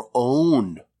navigate our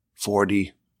own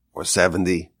 40 or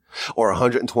 70 or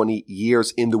 120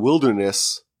 years in the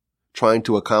wilderness trying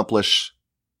to accomplish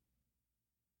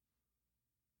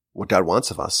what God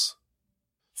wants of us,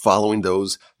 following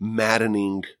those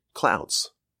maddening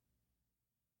clouds.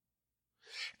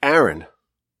 Aaron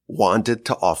wanted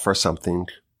to offer something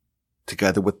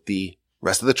together with the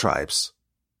rest of the tribes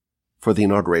for the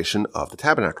inauguration of the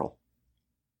tabernacle.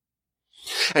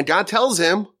 And God tells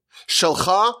him,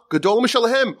 Shalcha gadol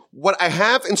mishalahem, what I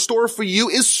have in store for you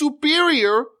is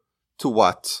superior to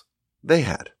what they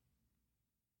had.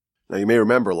 Now you may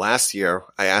remember last year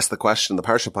I asked the question in the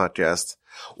Parsha podcast,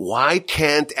 why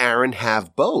can't Aaron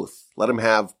have both? Let him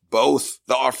have both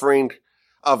the offering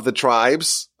of the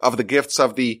tribes, of the gifts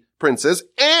of the princes,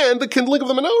 and the kindling of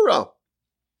the menorah.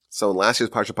 So in last year's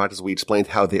Parsha podcast, we explained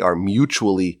how they are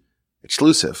mutually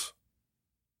exclusive.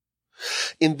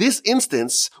 In this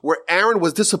instance, where Aaron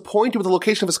was disappointed with the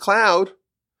location of his cloud,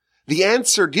 the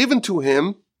answer given to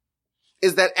him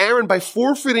is that Aaron, by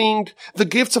forfeiting the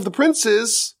gifts of the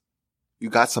princes, you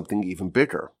got something even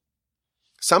bigger.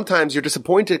 Sometimes you're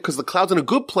disappointed because the cloud's in a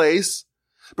good place,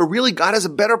 but really God has a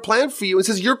better plan for you and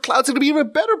says your cloud's going to be in a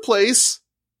better place.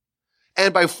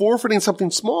 And by forfeiting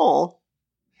something small,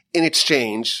 in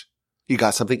exchange, you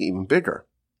got something even bigger.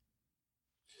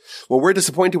 When we're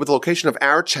disappointed with the location of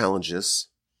our challenges,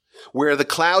 where the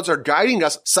clouds are guiding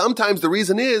us, sometimes the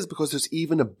reason is because there's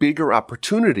even a bigger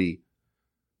opportunity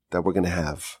that we're going to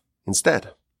have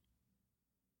instead.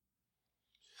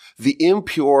 The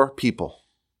impure people,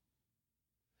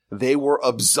 they were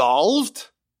absolved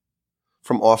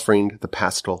from offering the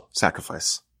paschal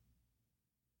sacrifice.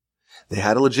 They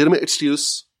had a legitimate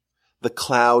excuse. The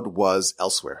cloud was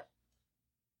elsewhere.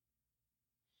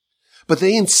 But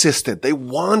they insisted. They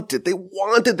wanted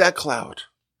that cloud.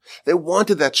 They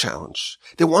wanted that challenge.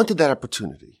 They wanted that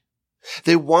opportunity.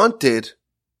 They wanted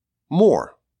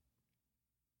more.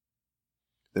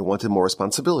 They wanted more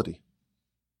responsibility.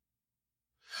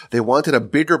 They wanted a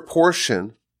bigger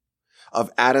portion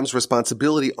of Adam's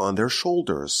responsibility on their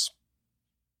shoulders.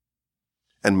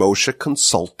 And Moshe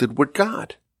consulted with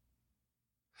God.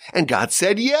 And God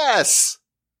said yes.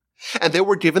 And they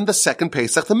were given the second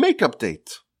Pesach, the makeup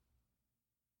date.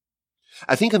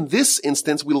 I think in this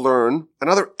instance, we learn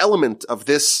another element of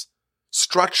this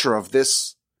structure, of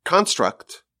this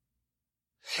construct.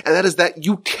 And that is that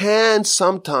you can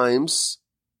sometimes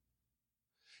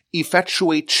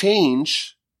effectuate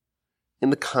change in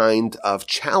the kind of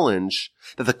challenge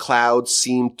that the clouds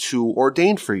seem to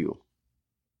ordain for you.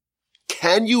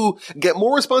 Can you get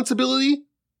more responsibility?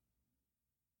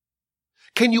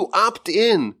 Can you opt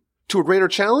in to a greater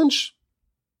challenge?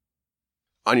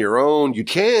 On your own, you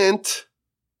can't.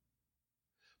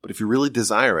 But if you really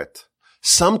desire it,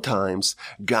 sometimes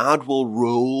God will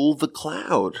roll the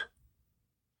cloud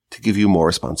to give you more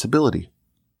responsibility.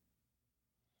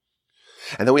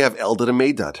 And then we have Eldad and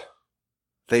Medad.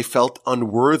 They felt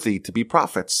unworthy to be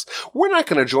prophets. We're not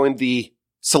going to join the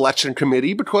selection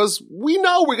committee because we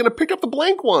know we're going to pick up the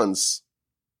blank ones.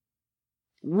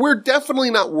 We're definitely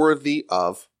not worthy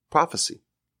of prophecy.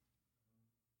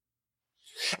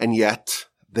 And yet,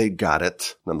 they got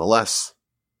it nonetheless.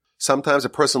 Sometimes a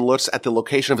person looks at the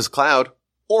location of his cloud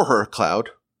or her cloud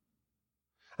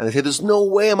and they say, there's no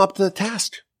way I'm up to the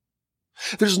task.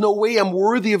 There's no way I'm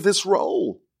worthy of this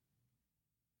role.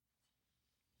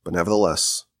 But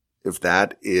nevertheless, if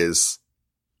that is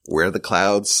where the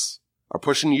clouds are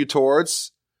pushing you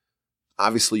towards,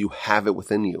 obviously you have it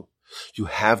within you. You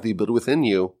have the ability within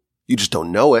you. You just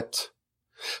don't know it.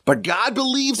 But God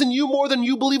believes in you more than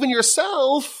you believe in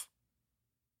yourself.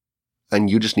 And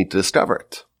you just need to discover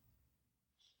it.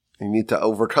 You need to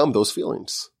overcome those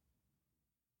feelings.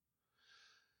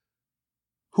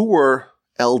 Who were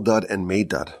Eldad and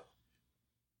Medad?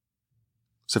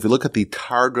 So if you look at the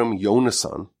Targum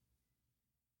Yonasan,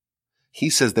 he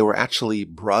says they were actually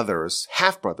brothers,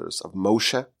 half-brothers of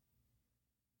Moshe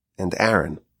and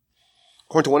Aaron.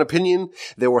 According to one opinion,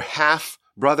 they were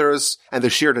half-brothers and they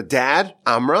shared a dad,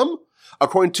 Amram.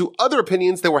 According to other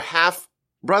opinions, they were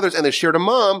half-brothers and they shared a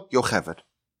mom, Yocheved.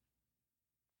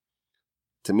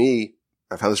 To me,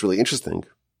 I found this really interesting.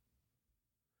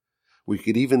 We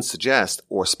could even suggest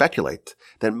or speculate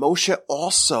that Moshe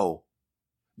also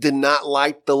did not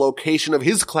like the location of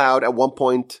his cloud at one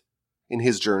point in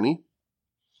his journey.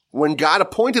 When God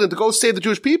appointed him to go save the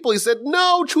Jewish people, he said,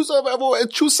 no, choose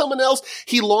someone else.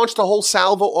 He launched a whole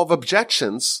salvo of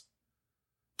objections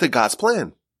to God's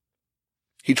plan.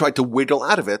 He tried to wiggle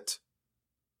out of it,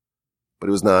 but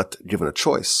he was not given a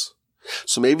choice.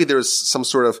 So maybe there's some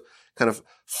sort of kind of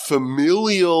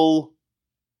familial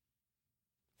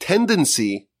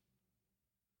tendency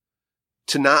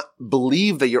to not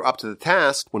believe that you're up to the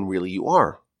task when really you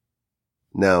are.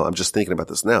 Now, I'm just thinking about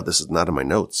this now. This is not in my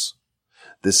notes.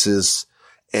 This is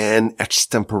an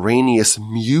extemporaneous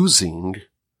musing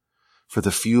for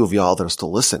the few of y'all that are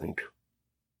still listening.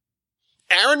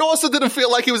 Aaron also didn't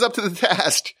feel like he was up to the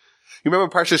task. You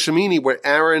remember Parsha Shemini where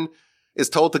Aaron is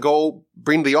told to go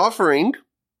bring the offering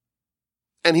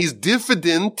and he's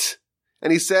diffident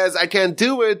and he says, I can't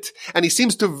do it. And he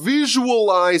seems to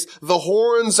visualize the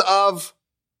horns of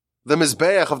the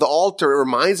Mizbeach, of the altar. It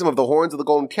reminds him of the horns of the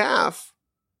golden calf.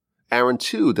 Aaron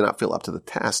too did not feel up to the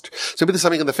task. So maybe there's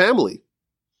something in the family.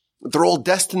 They're all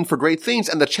destined for great things,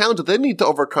 and the challenge that they need to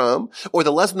overcome, or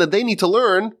the lesson that they need to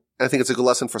learn, and I think it's a good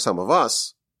lesson for some of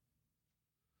us,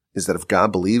 is that if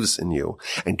God believes in you,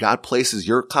 and God places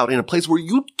your cloud in a place where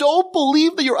you don't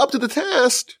believe that you're up to the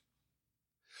task,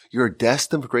 you're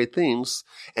destined for great things,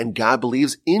 and God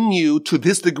believes in you to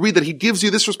this degree that he gives you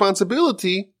this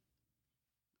responsibility,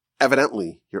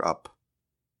 evidently you're up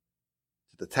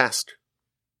to the task.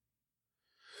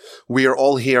 We are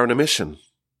all here on a mission.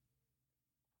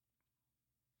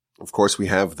 Of course, we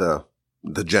have the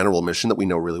general mission that we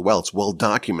know really well. It's well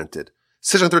documented.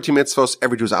 613 mitzvos,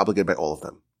 every Jew is obligated by all of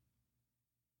them.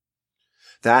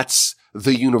 That's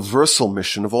the universal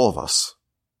mission of all of us.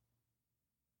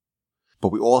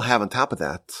 But we all have on top of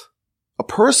that a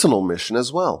personal mission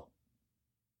as well.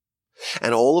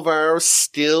 And all of our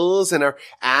skills and our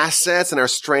assets and our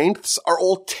strengths are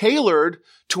all tailored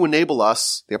to enable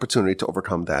us the opportunity to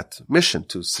overcome that mission,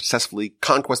 to successfully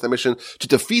conquest that mission, to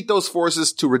defeat those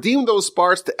forces, to redeem those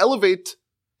sparks, to elevate,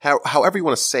 however you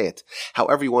want to say it,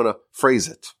 however you want to phrase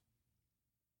it.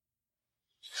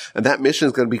 And that mission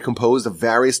is going to be composed of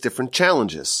various different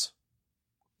challenges.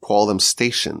 Call them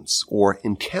stations or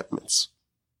encampments.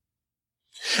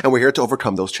 And we're here to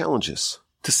overcome those challenges,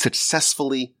 to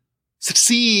successfully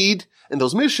succeed in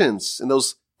those missions, in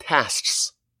those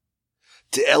tasks,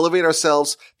 to elevate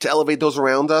ourselves, to elevate those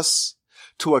around us,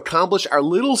 to accomplish our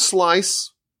little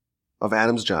slice of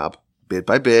Adam's job, bit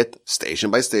by bit,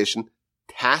 station by station,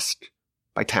 task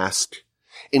by task,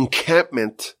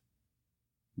 encampment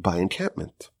by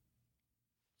encampment.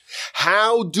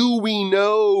 How do we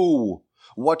know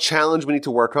what challenge we need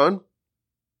to work on?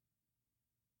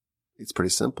 It's pretty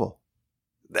simple.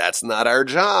 That's not our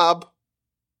job.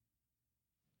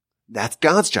 That's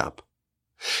God's job.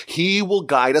 He will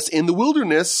guide us in the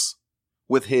wilderness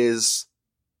with his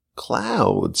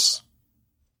clouds.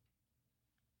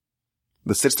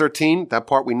 The 613, that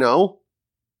part we know.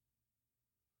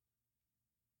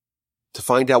 To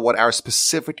find out what our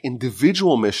specific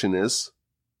individual mission is,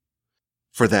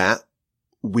 for that,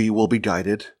 we will be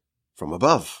guided from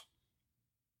above.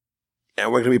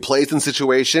 And we're going to be placed in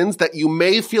situations that you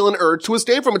may feel an urge to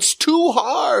escape from. It's too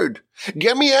hard.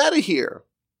 Get me out of here.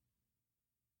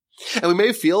 And we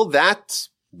may feel that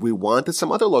we wanted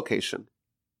some other location.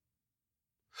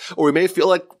 Or we may feel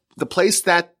like the place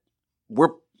that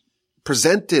we're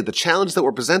presented, the challenge that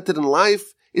we're presented in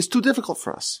life is too difficult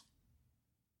for us.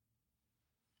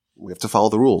 We have to follow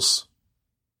the rules,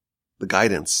 the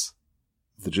guidance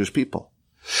of the Jewish people.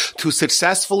 To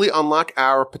successfully unlock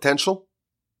our potential,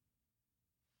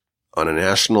 on a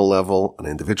national level, on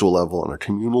an individual level, on a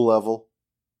communal level,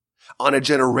 on a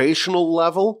generational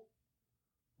level.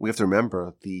 We have to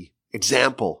remember the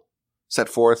example set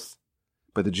forth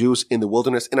by the Jews in the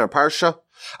wilderness in our parsha.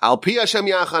 Al pi Hashem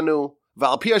yachanu,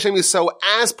 v'al pi Hashem yiso,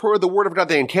 as per the word of God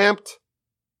they encamped,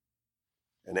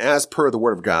 and as per the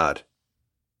word of God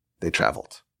they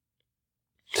traveled.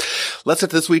 Let's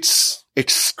get to this week's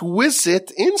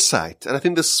exquisite insight. And I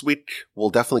think this week will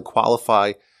definitely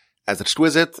qualify as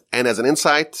exquisite and as an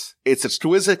insight. It's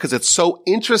exquisite because it's so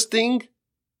interesting.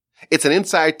 It's an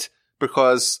insight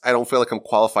because I don't feel like I'm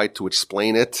qualified to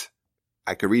explain it.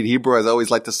 I could read Hebrew, as I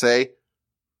always like to say,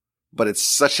 but it's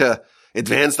such a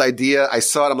advanced idea. I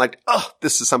saw it. I'm like, oh,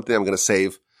 this is something I'm going to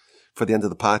save for the end of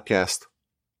the podcast.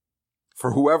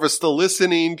 For whoever's still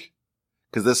listening,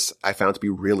 because this I found to be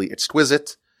really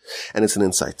exquisite, and it's an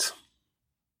insight.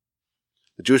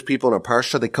 The Jewish people in our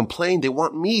parsha, they complain, they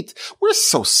want meat. We're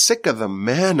so sick of the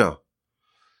manna.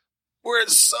 We're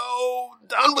so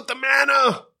done with the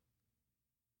manna.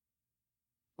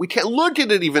 We can't look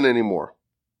at it even anymore.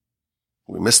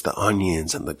 We miss the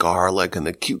onions and the garlic and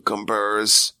the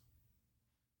cucumbers.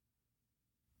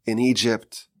 In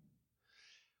Egypt,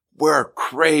 we're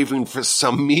craving for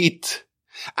some meat.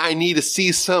 I need to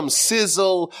see some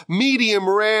sizzle, medium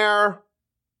rare.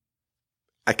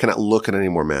 I cannot look at any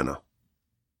more manna.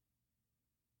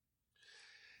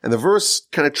 And the verse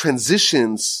kind of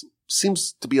transitions,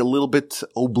 seems to be a little bit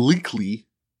obliquely,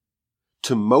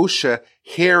 to Moshe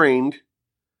hearing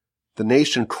the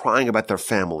nation crying about their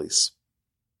families.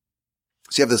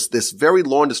 So you have this very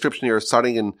long description here,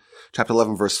 starting in chapter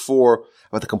 11, verse 4,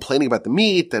 about the complaining about the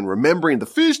meat and remembering the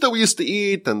fish that we used to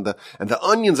eat and the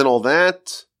onions and all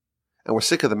that. And we're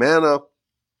sick of the manna.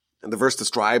 And the verse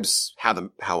describes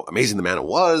how amazing the manna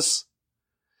was.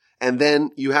 And then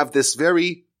you have this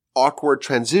very awkward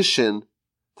transition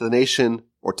to the nation,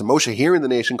 or to Moshe hearing the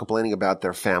nation complaining about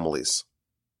their families.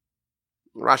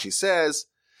 Rashi says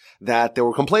that they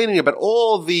were complaining about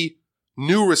all the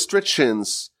new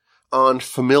restrictions on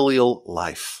familial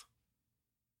life.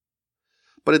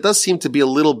 But it does seem to be a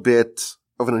little bit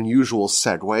of an unusual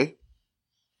segue.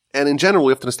 And in general,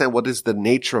 we have to understand what is the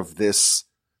nature of this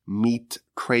meat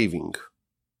craving.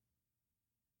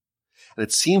 And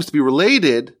it seems to be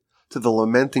related to the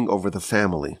lamenting over the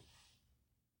family.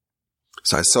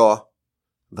 So I saw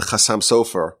the Chassam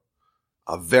Sofer,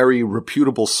 a very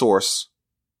reputable source,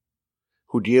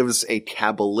 who gives a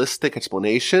Kabbalistic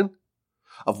explanation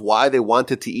of why they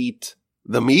wanted to eat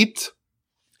the meat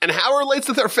and how it relates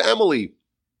to their family.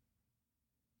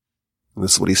 And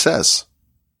this is what he says.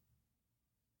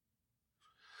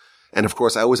 And of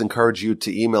course, I always encourage you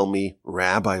to email me,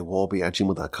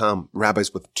 rabbiwolbe@gmail.com,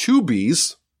 rabbis with 2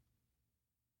 B's.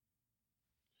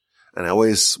 And I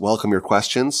always welcome your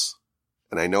questions.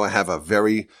 And I know I have a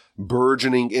very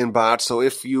burgeoning inbox. So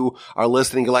if you are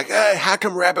listening, you're like, hey, how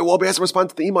come Rabbi Wolbe hasn't responded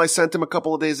to the email I sent him a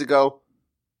couple of days ago?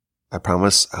 I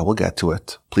promise I will get to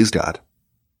it. Please, God.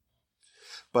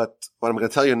 But what I'm going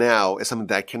to tell you now is something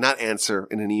that I cannot answer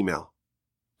in an email,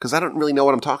 because I don't really know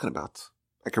what I'm talking about.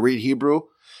 I can read Hebrew,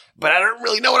 but I don't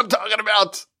really know what I'm talking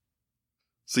about.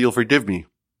 So you'll forgive me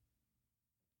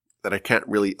that I can't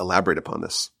really elaborate upon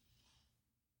this.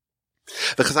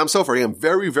 The Chassam Sofer, again,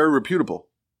 very, very reputable.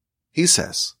 He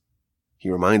says, he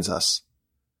reminds us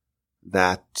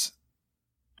that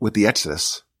with the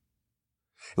Exodus,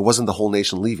 it wasn't the whole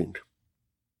nation leaving.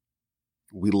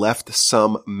 We left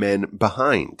some men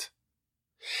behind.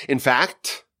 In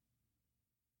fact,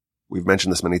 we've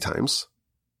mentioned this many times,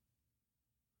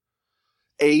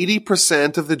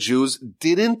 80% of the Jews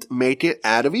didn't make it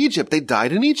out of Egypt. They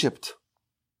died in Egypt.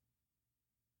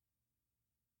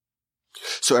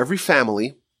 So every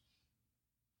family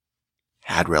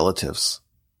had relatives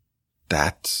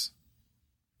that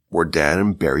were dead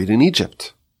and buried in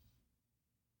Egypt.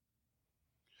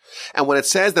 And when it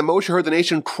says that Moshe heard the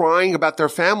nation crying about their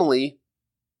family,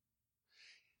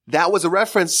 that was a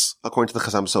reference, according to the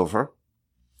Chassam Sofer,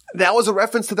 that was a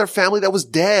reference to their family that was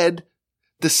dead,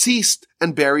 deceased,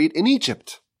 and buried in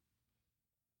Egypt.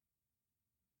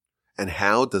 And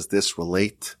how does this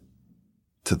relate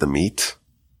to the meat?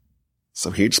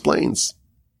 So he explains.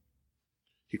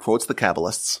 He quotes the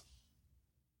Kabbalists.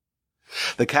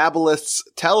 The Kabbalists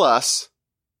tell us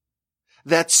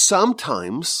that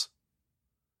sometimes,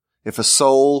 if a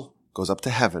soul goes up to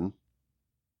heaven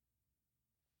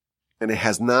and it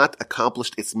has not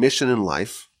accomplished its mission in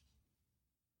life,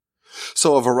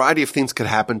 so a variety of things could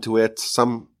happen to it.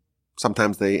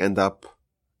 Sometimes they end up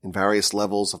in various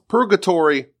levels of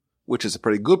purgatory, which is a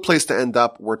pretty good place to end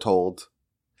up, we're told.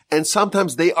 And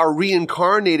sometimes they are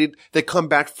reincarnated. They come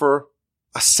back for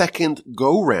a second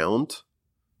go-round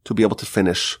to be able to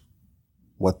finish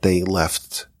what they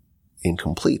left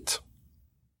incomplete.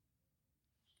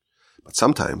 But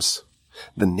sometimes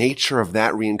the nature of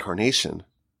that reincarnation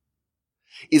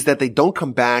is that they don't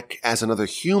come back as another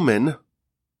human,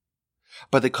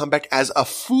 but they come back as a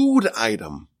food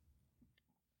item.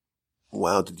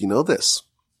 Wow, did you know this?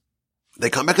 They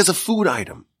come back as a food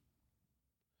item.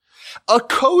 A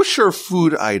kosher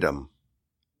food item.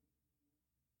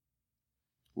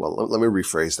 Well, let me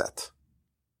rephrase that.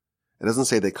 It doesn't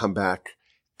say they come back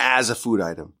as a food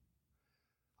item.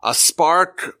 A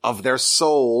spark of their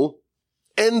soul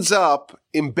ends up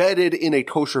embedded in a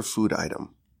kosher food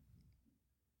item.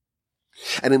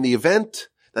 And in the event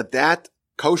that that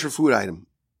kosher food item,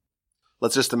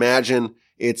 let's just imagine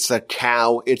it's a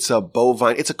cow, it's a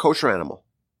bovine, it's a kosher animal.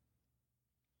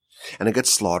 And it gets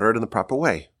slaughtered in the proper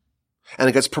way. And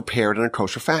it gets prepared in a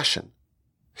kosher fashion.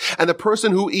 And the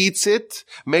person who eats it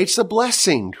makes a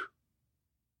blessing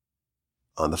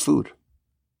on the food.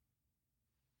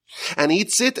 And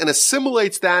eats it and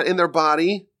assimilates that in their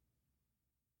body.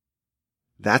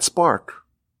 That spark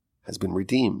has been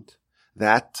redeemed.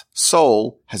 That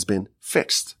soul has been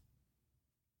fixed.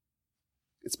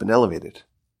 It's been elevated.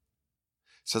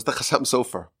 Says the Chassam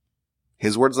Sofer.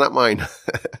 His words, not mine.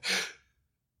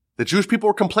 The Jewish people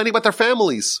were complaining about their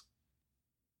families.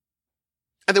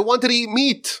 And they wanted to eat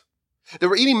meat. They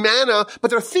were eating manna, but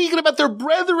they're thinking about their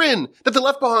brethren that they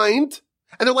left behind.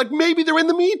 And they're like, maybe they're in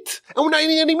the meat, and we're not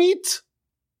eating any meat.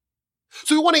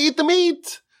 So we want to eat the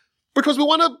meat because we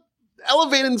want to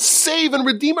elevate and save and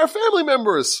redeem our family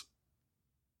members.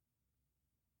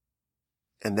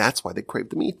 And that's why they crave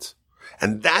the meat.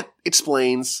 And that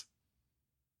explains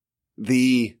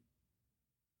the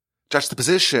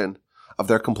juxtaposition of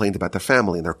their complaint about their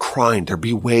family, and they're crying, they're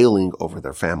bewailing over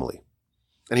their family.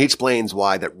 And he explains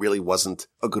why that really wasn't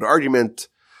a good argument,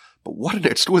 but what an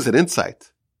exquisite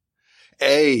insight.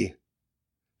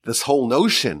 This whole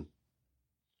notion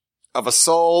of a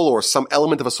soul or some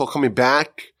element of a soul coming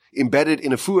back, embedded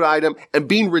in a food item, and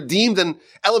being redeemed and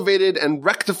elevated and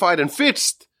rectified and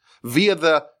fixed via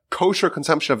the kosher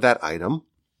consumption of that item.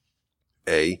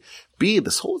 B,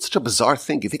 this whole such a bizarre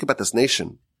thing. You think about this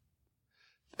nation.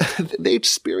 They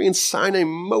experienced Sinai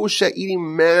Moshe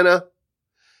eating manna.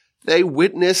 They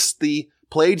witnessed the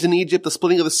plagues in Egypt, the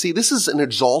splitting of the sea. This is an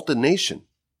exalted nation.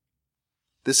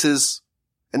 This is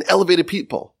an elevated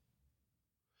people.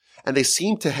 And they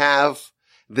seem to have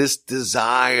this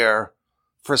desire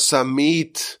for some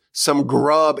meat, some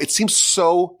grub. It seems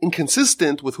so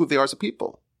inconsistent with who they are as a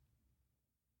people.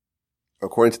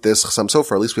 According to this Chassam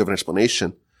Sofer, at least we have an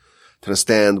explanation to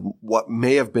understand what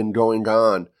may have been going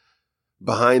on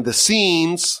behind the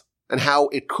scenes and how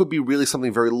it could be really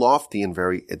something very lofty and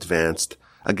very advanced.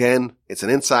 Again, it's an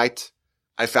insight.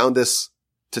 I found this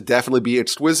to definitely be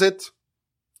exquisite.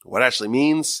 What it actually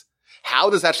means, how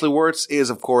this actually works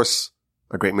is, of course,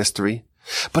 a great mystery.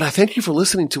 But I thank you for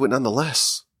listening to it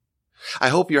nonetheless. I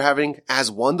hope you're having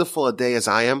as wonderful a day as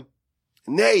I am.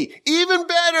 Nay, even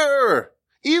better!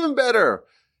 Even better!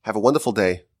 Have a wonderful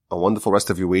day, a wonderful rest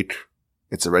of your week.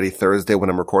 It's already Thursday when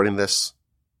I'm recording this,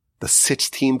 the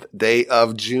 16th day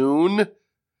of June.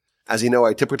 As you know,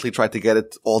 I typically try to get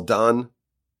it all done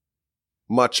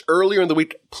much earlier in the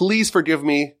week. Please forgive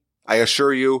me. I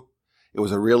assure you, it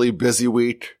was a really busy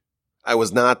week. I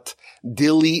was not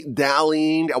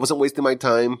dilly-dallying. I wasn't wasting my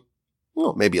time.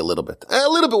 Well, maybe a little bit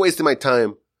wasting my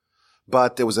time.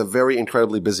 But it was a very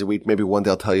incredibly busy week. Maybe one day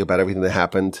I'll tell you about everything that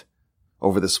happened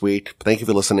over this week. But thank you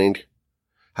for listening.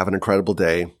 Have an incredible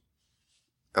day.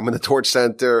 I'm in the Torch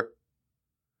Center.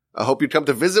 I hope you come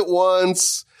to visit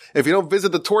once. If you don't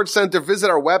visit the Torch Center, visit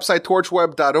our website,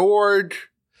 torchweb.org.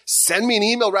 Send me an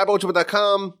email,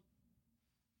 rabbiwolfsheim.com.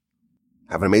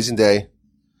 Have an amazing day,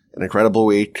 an incredible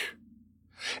week,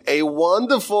 a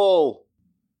wonderful,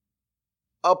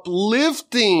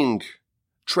 uplifting,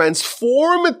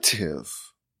 transformative,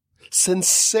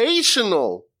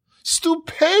 sensational,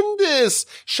 stupendous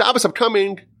Shabbos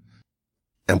upcoming.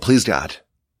 And please God,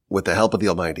 with the help of the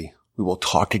Almighty, we will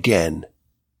talk again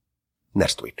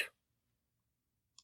next week.